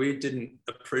 so we didn't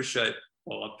appreciate.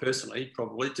 Well, I personally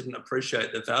probably didn't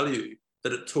appreciate the value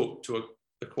that it took to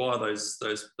acquire those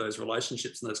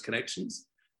relationships and those connections,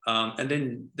 and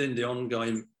then the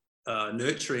ongoing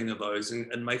nurturing of those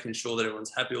and making sure that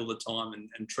everyone's happy all the time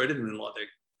and treating them like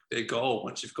their goal.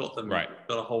 Once you've got them, you've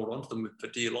got to hold on to them for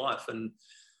dear life. And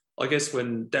I guess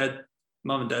when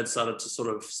Mum and Dad started to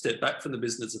sort of step back from the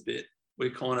business a bit,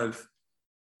 we kind of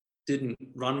didn't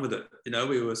run with it.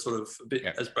 We were sort of a bit,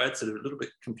 as Brad said, a little bit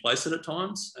complacent at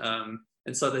times.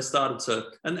 And so they started to,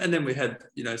 and then we had,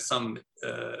 some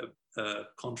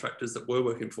contractors that were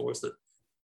working for us that,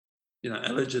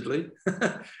 allegedly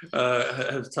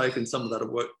have taken some of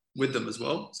that work with them as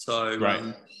well. So,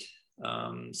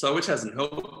 so which hasn't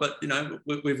helped, but,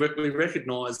 we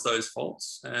recognise those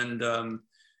faults, and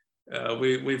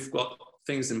we've got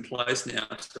things in place now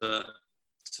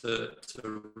to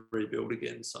rebuild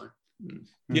again. So.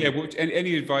 Yeah, well,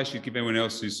 any advice you'd give anyone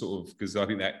else who's sort of, because I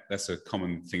think that's a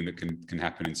common thing that can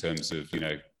happen in terms of,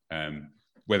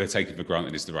 whether taking for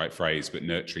granted is the right phrase, but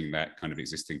nurturing that kind of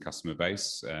existing customer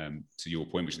base, to your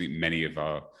point, which I think many of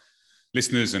our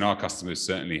listeners and our customers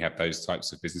certainly have those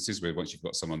types of businesses where once you've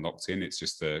got someone locked in, it's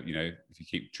just if you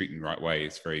keep treating them the right way,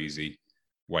 it's a very easy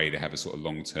way to have a sort of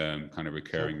long-term kind of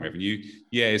recurring revenue.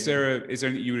 Yeah, is there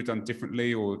anything you would have done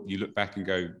differently, or you look back and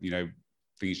go,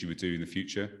 things you would do in the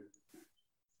future?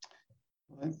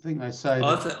 I think they say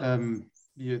that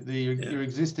your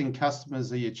existing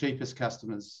customers are your cheapest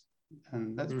customers,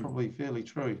 and that's probably fairly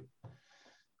true.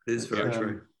 It is very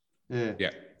true.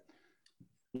 Yeah.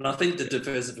 And I think the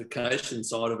diversification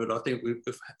side of it,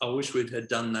 I wish we'd had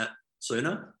done that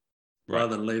sooner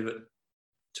rather than leave it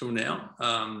till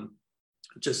now,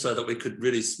 just so that we could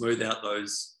really smooth out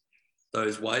those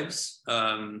waves.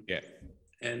 And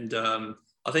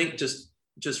I think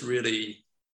just really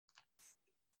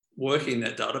working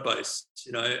that database,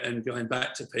 and going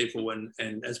back to people,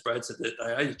 and as Brad said, that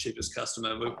they are your cheapest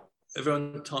customer.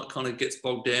 Everyone kind of gets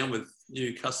bogged down with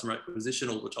new customer acquisition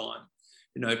all the time,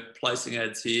 placing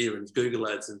ads here and Google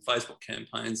ads and Facebook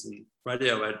campaigns and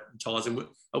radio advertising,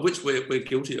 of which we're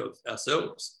guilty of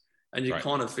ourselves. And you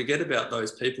kind of forget about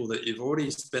those people that you've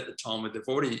already spent the time with.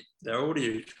 They're already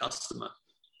your customer.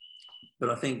 But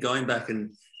I think going back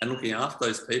and looking after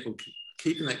those people,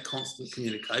 keeping that constant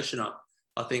communication up,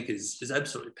 I think is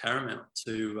absolutely paramount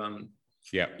to and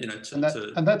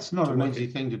that's not an easy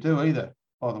thing to do either,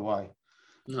 by the way.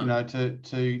 No.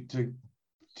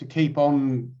 To keep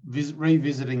on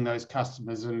revisiting those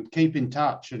customers and keep in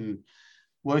touch and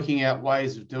working out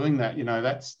ways of doing that.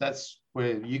 That's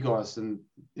where you guys and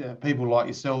people like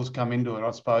yourselves come into it,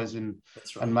 I suppose, and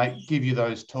give you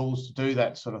those tools to do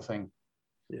that sort of thing.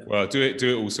 Yeah. Well, do it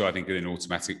also, I think, in an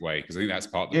automatic way, because I think that's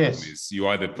part of the problem is you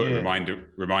either put a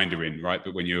reminder in, right?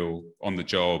 But when you're on the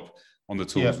job, on the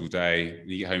tools all day,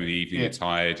 you get home in the evening, you're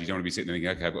tired, you don't want to be sitting there thinking,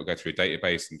 okay, I've got to go through a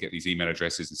database and get these email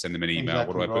addresses and send them an email.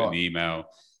 Exactly. What do I put in the email?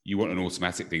 You want an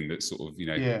automatic thing that sort of,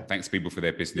 thanks people for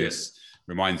their business,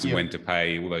 reminds them when to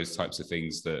pay, all those types of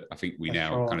things that I think we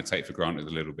kind of take for granted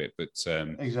a little bit. But it's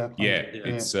an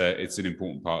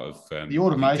important part of the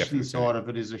automation side of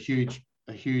it is a huge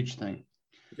thing.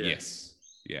 Yes.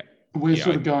 Yeah. We're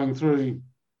sort of going through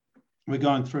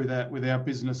that with our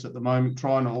business at the moment,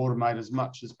 trying to automate as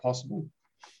much as possible.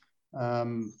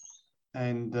 And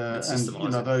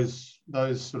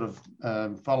those sort of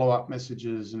follow-up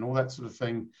messages and all that sort of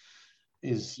thing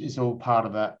is all part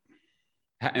of that.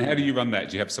 And how do you run that?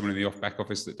 Do you have someone in the back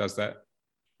office that does that?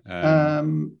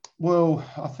 Well,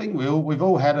 I think we've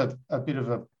all had a bit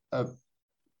of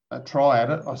a try at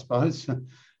it, I suppose.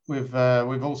 We've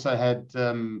also had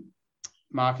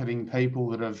marketing people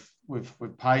that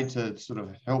we've paid to sort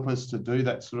of help us to do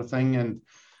that sort of thing, and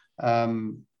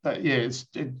but yeah,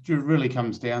 it really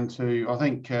comes down to, I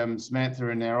think Samantha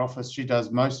in our office, she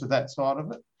does most of that side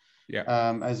of it,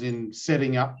 as in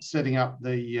setting up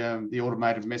the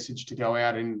automated message to go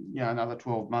out in another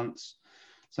 12 months.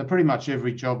 So pretty much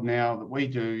every job now that we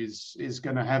do is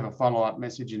going to have a follow-up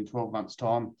message in 12 months'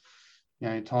 time.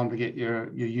 Time to get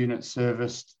your unit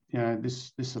serviced,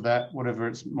 this or that, whatever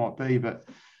it might be. But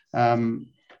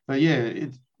yeah,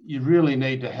 you really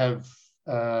need to have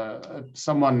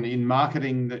someone in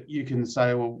marketing that you can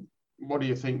say, well, what do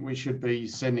you think we should be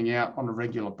sending out on a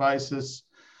regular basis?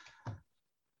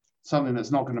 Something that's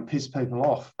not going to piss people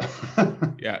off.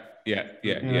 Yeah.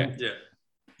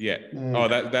 Oh,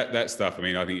 that stuff. I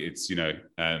mean, I think it's,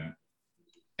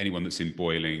 anyone that's in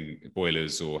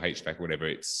boilers or HVAC or whatever,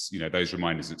 it's, those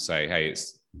reminders that say, hey,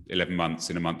 it's 11 months,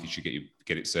 in a month you should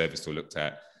get it serviced or looked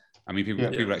at. I mean,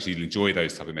 people actually enjoy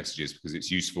those type of messages because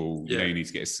it's useful. You need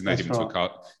to get it's no different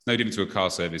to a car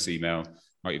service email.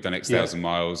 Right, you've done X thousand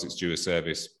miles, it's due a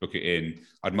service, book it in.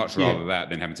 I'd much rather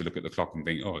that than having to look at the clock and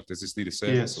think, oh, does this need a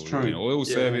service or oil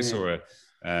service or a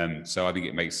so I think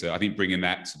it makes I think bringing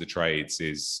that to the trades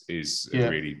is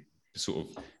really sort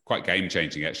of quite game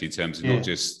changing actually, in terms of not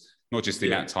just the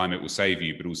amount of time it will save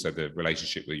you, but also the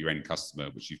relationship with your end customer,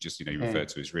 which you've just you referred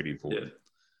to, is really important.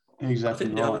 Exactly. I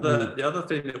think the other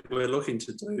thing that we're looking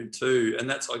to do too, and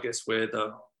that's I guess where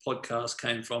the podcast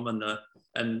came from, and the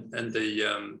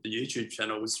YouTube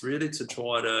channel, was really to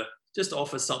try to just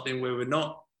offer something where you're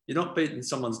not beating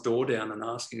someone's door down and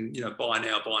asking, buy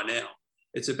now.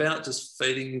 It's about just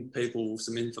feeding people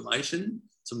some information,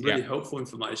 some really helpful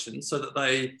information, so that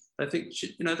they think,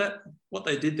 that what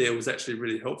they did there was actually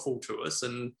really helpful to us.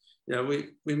 And,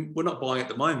 we're not buying at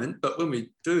the moment, but when we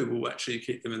do, we'll actually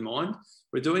keep them in mind.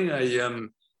 We're doing a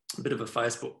bit of a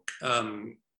Facebook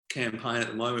campaign at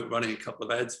the moment, running a couple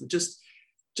of ads.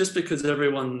 Just because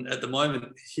everyone at the moment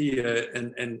here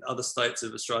and other states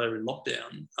of Australia in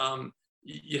lockdown,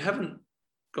 you haven't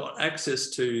got access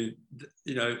to,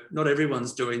 not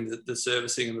everyone's doing the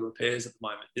servicing and the repairs at the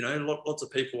moment. Lots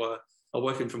of people are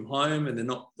working from home and they're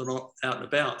not out and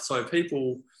about. So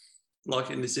people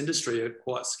like in this industry are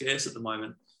quite scarce at the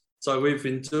moment. So we've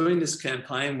been doing this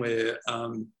campaign where,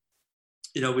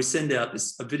 we send out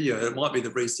a video. It might be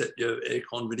the reset your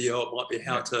aircon video. It might be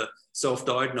how to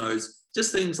self-diagnose,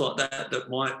 just things like that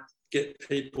might get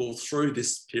people through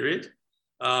this period.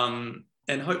 And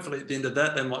hopefully at the end of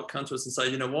that, they might come to us and say,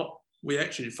 you know what, we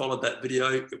actually followed that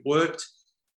video. It worked.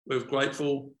 We're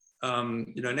grateful.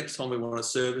 Next time we want a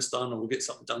service done or we'll get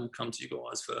something done, come to you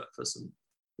guys for some,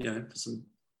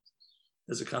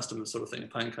 as a customer sort of thing, a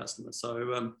paying customer.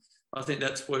 So I think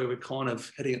that's where we're kind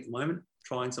of heading at the moment,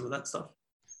 trying some of that stuff.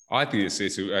 I think it's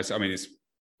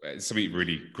something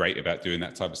really great about doing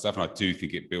that type of stuff, and I do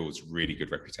think it builds really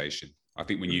good reputation. I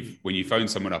think when you phone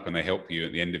someone up and they help you,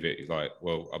 at the end of it, it's like,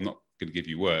 well, I'm not going to give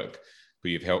you work,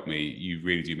 but you've helped me. You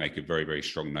really do make a very, very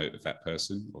strong note of that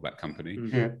person or that company.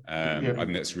 I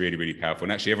think that's really, really powerful.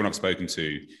 And actually, everyone I've spoken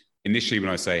to, initially when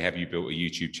I say, have you built a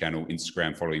YouTube channel,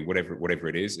 Instagram following, whatever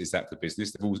it is that for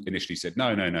business? They've all initially said,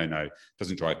 no,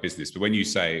 doesn't drive business. But when you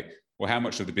say, well, how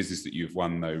much of the business that you've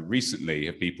won though recently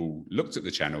have people looked at the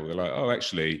channel? They're like, oh,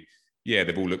 actually, yeah,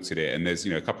 they've all looked at it. And there's,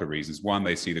 a couple of reasons. One,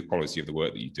 they see the quality of the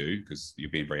work that you do because you're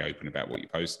being very open about what you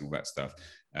post and all that stuff.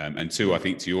 And two, I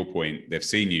think to your point, they've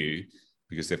seen you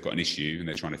because they've got an issue and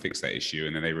they're trying to fix that issue.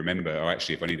 And then they remember, oh,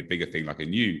 actually, if I need a bigger thing like a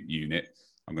new unit,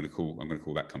 I'm going to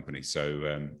call that company. So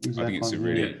I think it's a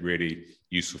really, really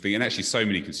useful thing. And actually, so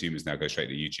many consumers now go straight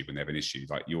to YouTube when they have an issue.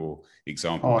 Like your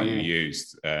example that you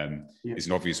used is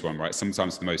an obvious one, right?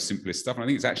 Sometimes the most simplest stuff. And I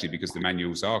think it's actually because the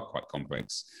manuals are quite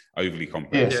complex, overly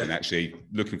complex. And actually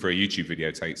looking for a YouTube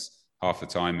video takes half the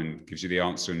time and gives you the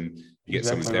answer, and you get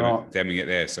someone demoing it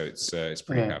there. So it's a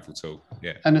pretty powerful tool.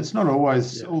 Yeah. And it's not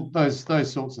always, all those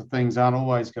sorts of things aren't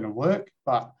always going to work,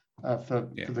 but for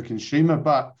the consumer.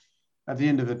 But at the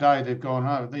end of the day, they've gone,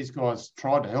 oh, these guys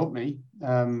tried to help me.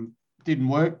 Didn't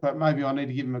work, but maybe I need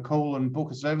to give them a call and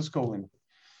book a service call in.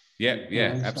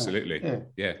 Absolutely.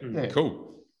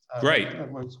 Cool. Great.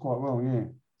 That works quite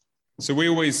well, So we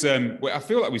always, I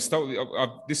feel like we start,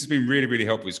 this has been really, really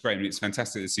helpful. It's great. I mean, it's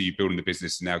fantastic to see you building the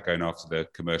business and now going after the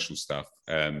commercial stuff.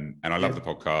 And I love the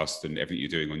podcast and everything you're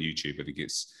doing on YouTube. I think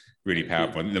it's really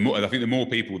powerful. And I think the more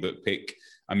people that pick,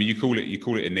 I mean, you call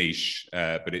it a niche,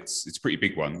 but it's a pretty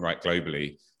big one, right?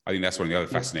 Globally. I think that's one of the other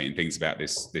fascinating things about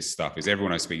this stuff is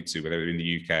everyone I speak to, whether they're in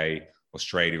the UK,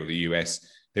 Australia or the US,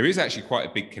 there is actually quite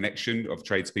a big connection of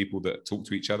tradespeople that talk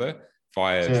to each other.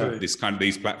 via these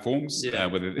platforms,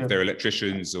 whether if they're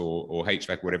electricians or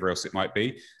HVAC or whatever else it might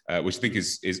be, which I think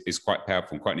is quite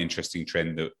powerful and quite an interesting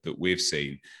trend that we've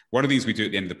seen. One of the things we do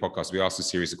at the end of the podcast, we ask a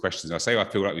series of questions. I say I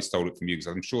feel like we stole it from you, because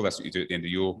I'm sure that's what you do at the end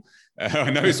of your.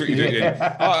 I know it's what you do at the end.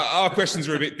 Our questions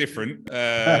are a bit different.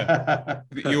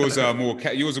 Yours are more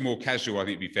casual. I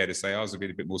think it'd be fair to say ours are a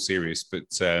bit more serious, but.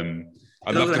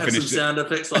 I'd love to finish. Some sound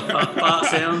effects like fart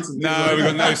sounds. No, we've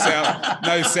got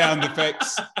no sound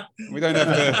effects. We don't have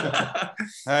the.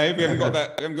 Hey, we haven't got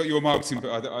that. We haven't got your marketing.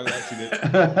 But I actually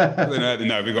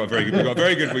no. We've got a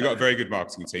very good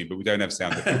marketing team, but we don't have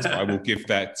sound effects. But I will give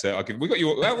that. We got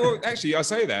your. Well, actually, I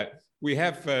say that we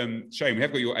have Shane. We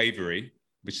have got your aviary,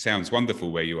 which sounds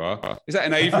wonderful where you are. Is that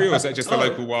an aviary or is that just a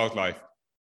local wildlife?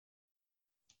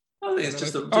 I think it's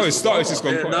just a. It's just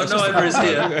gone. No aviaries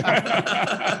here.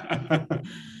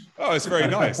 Oh, it's very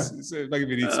nice. Maybe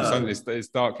we need some sun. It's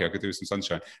dark here. I could do with some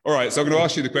sunshine. All right, so I'm going to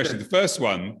ask you the question. The first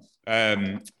one,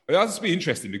 that'll just be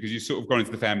interesting because you've sort of gone into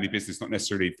the family business, not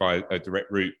necessarily by a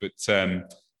direct route, but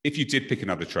if you did pick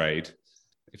another trade,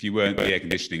 if you weren't the air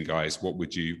conditioning guys, what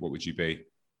would you be?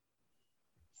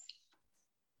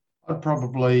 I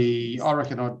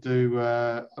reckon I'd do.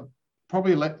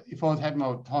 If I had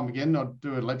my time again, I'd be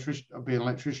an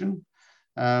electrician.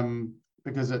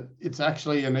 Because it's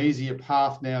actually an easier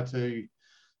path now to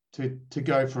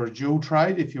go for a dual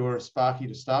trade if you're a Sparky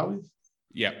to start with.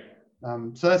 Yeah.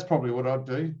 So that's probably what I'd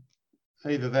do.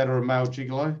 Either that or a male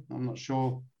gigolo. I'm not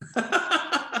sure. You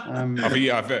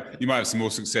might have some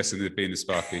more success than being a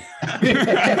Sparky.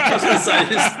 I was going to say,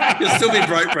 you'll still be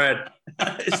broke, Brad.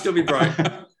 You'll still be broke.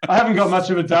 I haven't got much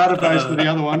of a database for the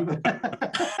other one.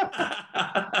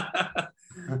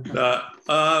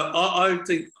 I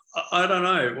think. I don't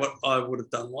know what I would have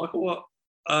done, Michael.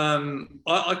 I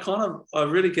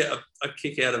really get a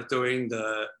kick out of doing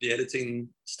the editing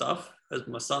stuff, as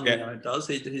my son does.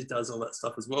 He does all that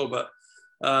stuff as well. But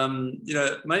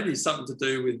maybe something to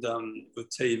do with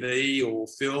TV or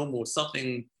film or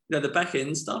something. The back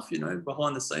end stuff.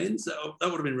 Behind the scenes. That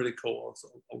would have been really cool.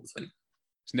 I would think.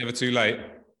 It's never too late.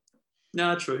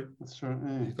 No, true. That's right.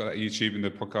 Yeah. You've got that YouTube and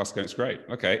the podcast going. It's great.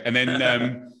 Okay, and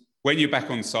then. When you're back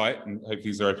on site and hopefully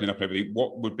things are opening up and everything,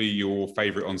 what would be your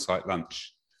favourite on-site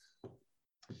lunch?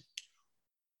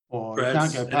 Oh, you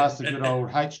can't go past the good old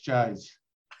HJs.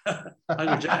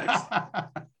 Hungry Jacks.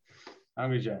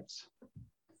 Hungry Jacks.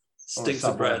 Stinks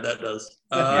of bread, that does.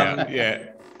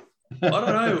 Yeah. I don't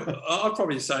know. I'd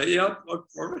probably say, I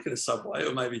reckon a Subway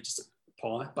or maybe just a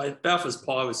pie. Balfour's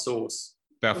pie with sauce.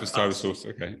 Balfour's pie with sauce,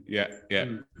 okay. Yeah.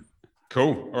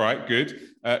 Cool. All right, good.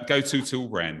 Go-to tool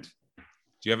brand.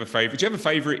 Do you have a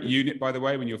favourite unit, by the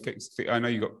way, when you're fixed? I know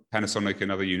you've got Panasonic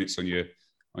and other units on your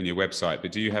website,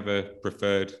 but do you have a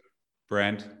preferred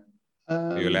brand?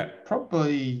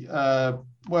 Probably.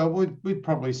 We'd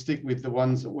probably stick with the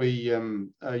ones that we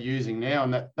are using now,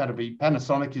 and that'll be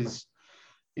Panasonic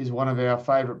is one of our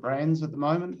favourite brands at the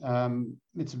moment.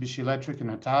 Mitsubishi Electric and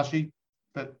Hitachi,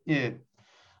 but they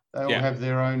all have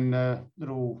their own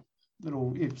little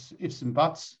ifs and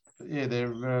buts. Yeah,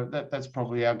 that's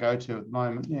probably our go-to at the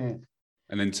moment. Yeah.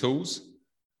 And then tools?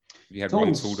 If you had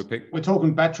one tool to pick. We're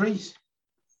talking batteries.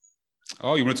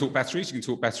 Oh, you want to talk batteries? You can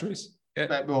talk batteries. Yeah.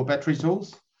 Battery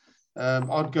tools.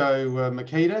 I'd go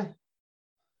Makita.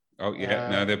 Oh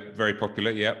yeah, they're very popular.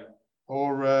 Yeah.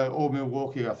 Or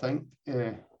Milwaukee, I think.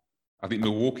 Yeah. I think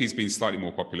Milwaukee's been slightly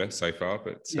more popular so far,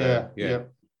 but yeah.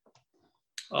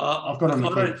 I've got. I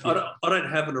don't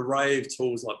have an array of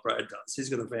tools like Brad does. He's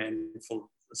got a van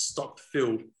full. Stocked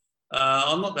filled.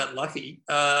 I'm not that lucky,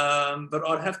 but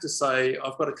I'd have to say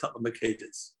I've got a couple of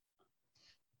Makitas.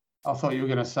 I thought you were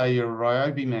going to say you're a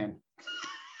Ryobi man.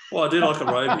 Well, I do like a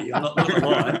Ryobi. I'm not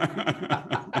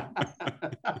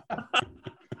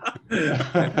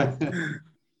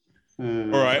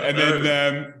lying. All right, and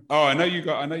then I know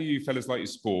you fellas like your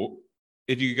sport.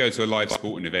 If you could go to a live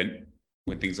sporting event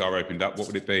when things are opened up, what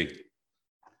would it be?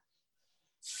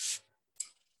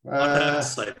 I'd have to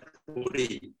say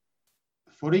Footy.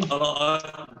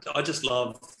 I just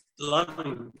love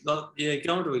going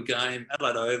to a game,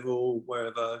 Adelaide Oval,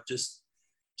 wherever, just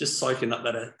soaking up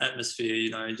that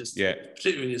atmosphere,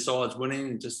 particularly when your side's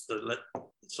winning, just the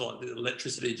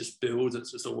electricity just builds.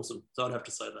 It's just awesome. So I'd have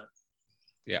to say that.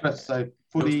 Yeah. Let's say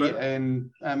Footy and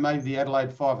maybe the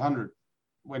Adelaide 500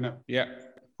 when it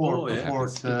before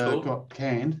it got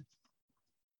canned.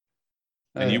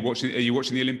 And are you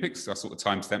watching the Olympics? I sort of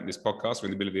timestamped this podcast. We're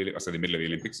in the middle of the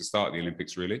Olympics, the start of the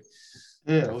Olympics, really.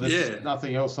 Yeah, well, there's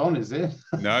nothing else on, is there?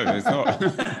 No, there's not.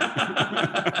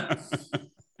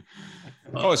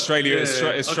 Oh, Australia!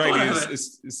 Yeah.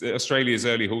 Australia's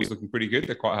early haul's looking pretty good.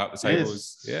 They're quite high up the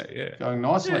tables. Yeah. Going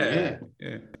nicely.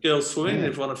 Yeah. Girls swimming,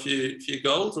 they've won a few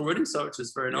goals already, so which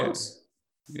is very nice.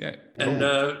 Yeah. And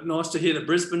nice to hear that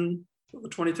Brisbane got the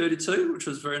 2032, which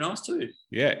was very nice too.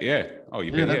 Yeah. Oh,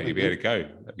 you'd be able to go.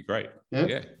 That'd be great.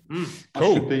 Yeah. Cool. I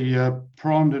Cool. should be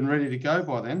primed and ready to go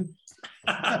by then.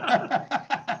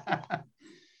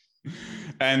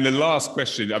 And the last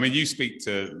question, I mean, you speak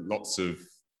to lots of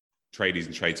tradies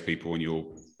and tradespeople on your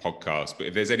podcast, but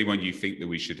if there's anyone you think that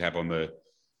we should have on the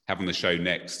show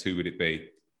next, who would it be?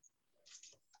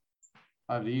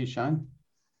 Over to you, Shane.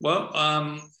 Well,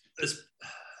 there's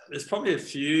probably a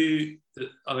few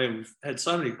we've had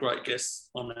so many great guests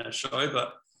on our show,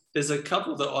 but there's a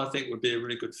couple that I think would be a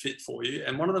really good fit for you.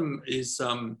 And one of them is,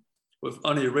 with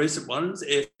only a recent one, is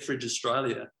Airfridge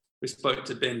Australia. We spoke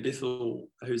to Ben Bithell,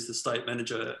 who's the state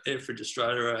manager at Airfridge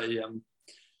Australia,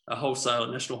 a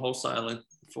wholesaler, national wholesaler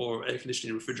for air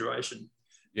conditioning and refrigeration.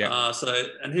 Yeah.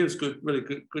 And he was really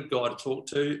good guy to talk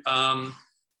to.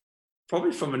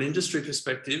 Probably from an industry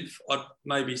perspective, I'd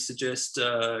maybe suggest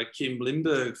Kim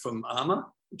Lindberg from ARMA,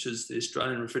 which is the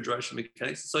Australian Refrigeration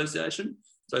Mechanics Association.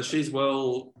 So she's she's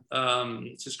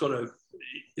got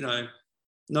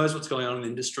knows what's going on in the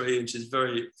industry, and she's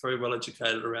very, very well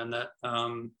educated around that.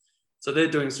 So they're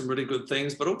doing some really good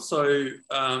things, but also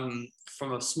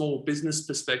from a small business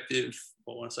perspective,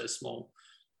 well, when I say small,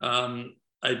 a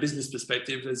business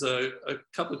perspective, there's a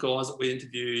couple of guys that we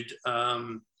interviewed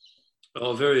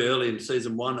very early in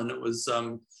season 1, and it was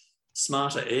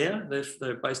Smarter Air.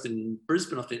 They're based in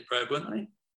Brisbane, I think, Brad, weren't they?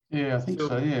 Yeah, I think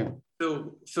so, yeah.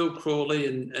 Phil Crawley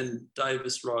and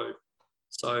Davis Rowe.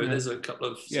 So there's a couple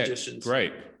of suggestions.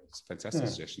 Great. It's fantastic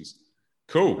suggestions.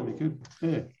 Cool. That'd be good.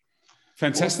 Yeah.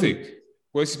 Fantastic. Awesome.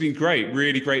 Well, this has been great.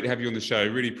 Really great to have you on the show.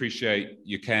 Really appreciate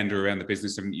your candor around the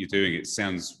business and what you're doing. It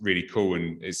sounds really cool.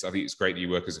 And I think it's great that you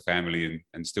work as a family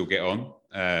and still get on,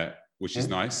 which is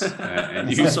nice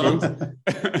and useful.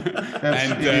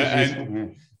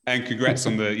 And congrats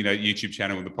on the YouTube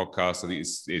channel and the podcast. I think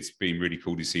it's been really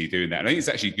cool to see you doing that. And I think it's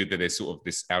actually good that there's sort of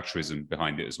this altruism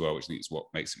behind it as well, which I think is what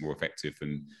makes it more effective.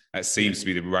 And that seems to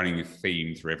be the running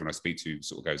theme for everyone I speak to,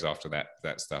 sort of goes after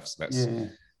that stuff. So that's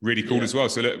really cool as well.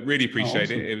 So look, really appreciate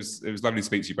it. It was lovely to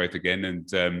speak to you both again.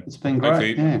 And it's been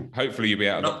great. Hopefully you'll be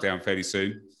out of lockdown fairly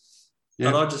soon. Yeah.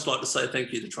 And I'd just like to say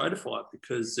thank you to Traderfight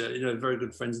because very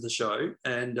good friends of the show,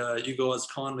 and you guys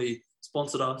kindly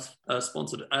sponsored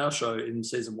our show in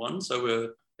season 1, so we're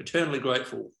eternally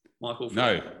grateful, Michael.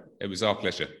 No, it was our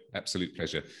pleasure, absolute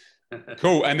pleasure.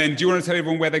 Cool. And then, do you want to tell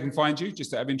everyone where they can find you,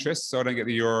 just out of interest, so I don't get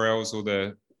the URLs or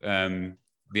the air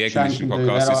conditioning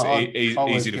podcast?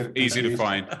 It's easy to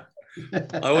find.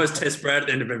 I always test Brad at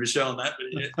the end of every show on that, but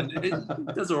it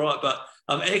does all right. But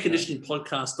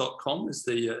airconditioningpodcast.com is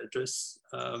the address,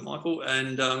 Michael,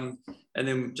 and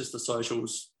then just the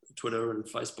socials, Twitter and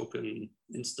Facebook and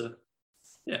Insta.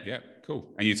 Yeah,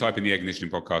 cool. And you type in the air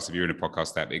conditioning podcast, if you're in a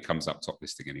podcast app, it comes up top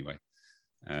listing anyway.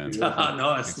 Nice. And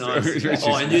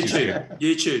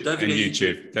YouTube. Don't forget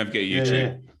YouTube.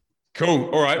 Yeah. Cool.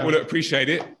 All right. Well, look, appreciate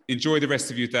it. Enjoy the rest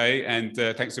of your day. And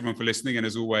thanks everyone for listening. And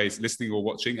as always, listening or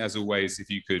watching, as always, if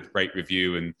you could rate,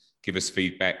 review and give us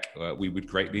feedback, we would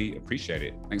greatly appreciate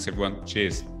it. Thanks everyone.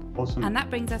 Cheers. Awesome. And that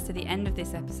brings us to the end of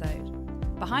this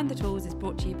episode. Behind the Tools is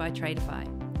brought to you by Traderfy,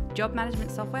 job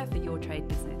management software for your trade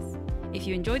business. If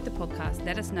you enjoyed the podcast,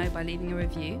 let us know by leaving a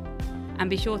review, and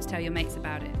be sure to tell your mates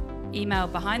about it. Email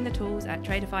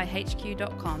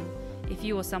behindthetools@traderfyhq.com if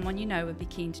you or someone you know would be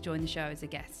keen to join the show as a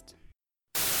guest.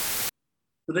 So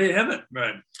there you have it,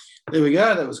 Brad. There we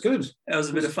go. That was good. That was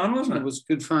a bit of fun, wasn't it? It was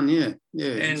good fun, yeah.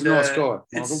 Yeah, and he's a nice guy,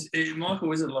 Michael.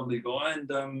 Michael is a lovely guy, and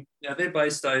they're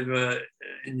based over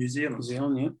in New Zealand. New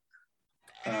Zealand,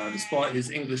 yeah. Despite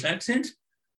his English accent.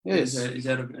 Yes. He's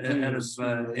out of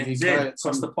NZ,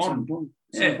 across the pond.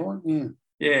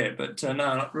 Yeah, but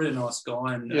no, really nice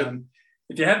guy. And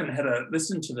if you haven't had a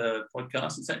listen to the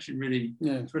podcast, it's actually really,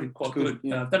 it's really quite good.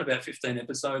 I've done about 15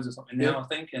 episodes or something now, I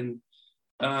think. And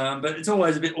but it's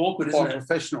always a bit awkward, isn't it? Quite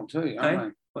professional too, aren't they?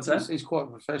 What's that? He's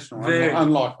quite professional,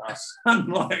 unlike us.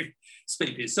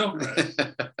 Speak for yourself,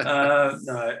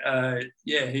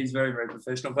 he's very, very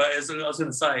professional. But as I was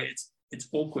going to say, it's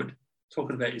awkward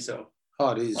talking about yourself.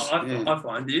 Oh, it is. I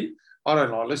find you. I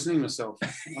don't like listening to myself.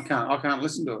 I can't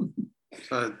listen to it.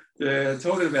 So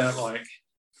talking about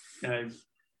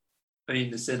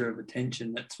being the centre of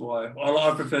attention. That's why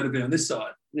I prefer to be on this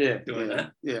side. Doing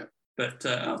that. Yeah. But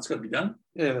it's got to be done.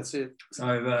 Yeah, that's it.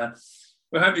 So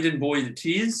we hope it didn't bore you to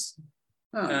tears.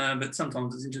 But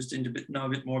sometimes it's interesting to know a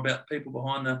bit more about people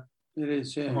behind It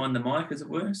is, yeah. behind the mic, as it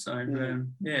were. So,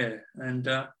 yeah. And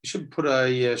You should put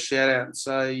a shout out and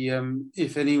say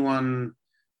if anyone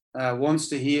wants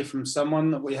to hear from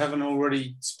someone that we haven't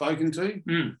already spoken to,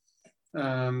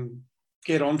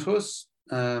 get onto us.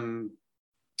 How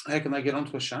can they get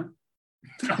onto us, Shane?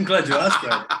 I'm glad you asked,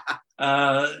 Brad.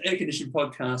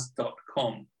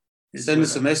 airconditioningpodcast.com. Send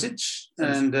us a message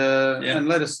and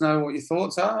let us know what your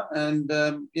thoughts are. And,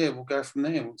 we'll go from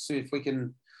there. We'll see if we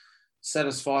can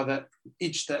satisfy that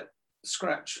itch, that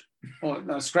scratch. Or,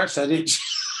 no, scratch that itch.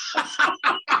 I'm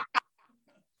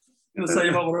going to say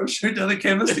you might want to shoot down the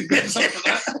chemist and get something for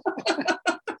that.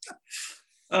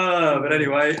 But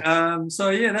anyway,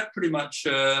 that pretty much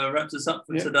wraps us up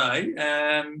for today.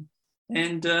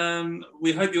 And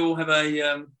we hope you all have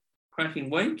a cracking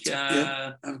week.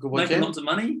 Have a good weekend. weekend. Lots of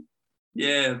money.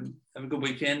 Yeah, have a good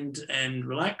weekend and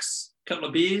relax. Couple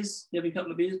of beers. You have a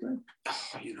couple of beers, bro?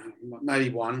 Oh, maybe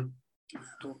one.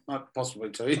 Possibly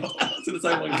two. I was going to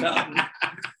say one carton.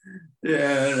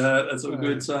 That's all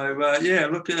good. So,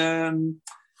 look,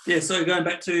 so going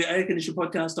back to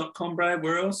airconditionpodcast.com, Brad,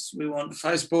 where else? We want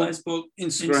Facebook,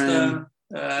 Instagram,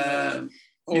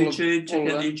 YouTube. Check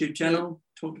out the YouTube channel.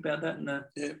 Talked about that in the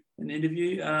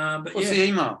interview. What's the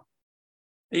email?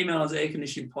 Email is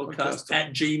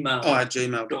airconditioningpodcast@gmail.com. Oh, at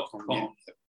gmail.com. Yeah.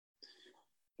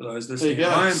 For those listening there you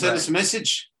at go. home, Send us a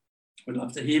message. We'd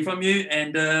love to hear from you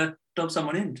and dob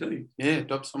someone in too. Yeah,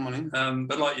 dob someone in.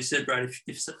 But like you said, Brad,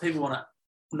 if people want to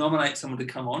nominate someone to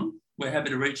come on, we're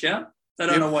happy to reach out. They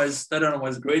don't always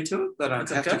agree to it. They don't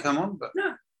have to come on, but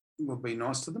no, we'll be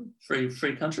nice to them.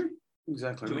 Free country.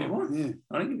 Exactly. Do what you want. Yeah.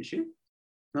 I don't give a shit.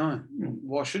 No.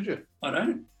 Why should you? I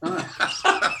don't. No.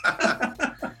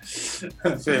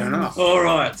 Fair enough. All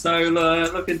right. So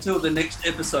look, until the next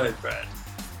episode, Brad.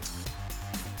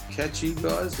 Catch you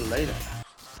guys later.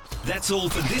 That's all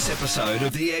for this episode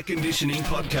of the Air Conditioning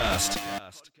Podcast.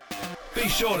 Be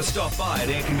sure to stop by at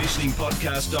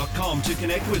airconditioningpodcast.com to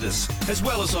connect with us, as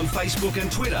well as on Facebook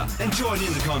and Twitter, and join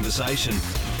in the conversation.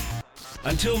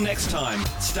 Until next time,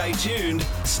 stay tuned,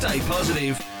 stay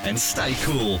positive, and stay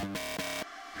cool.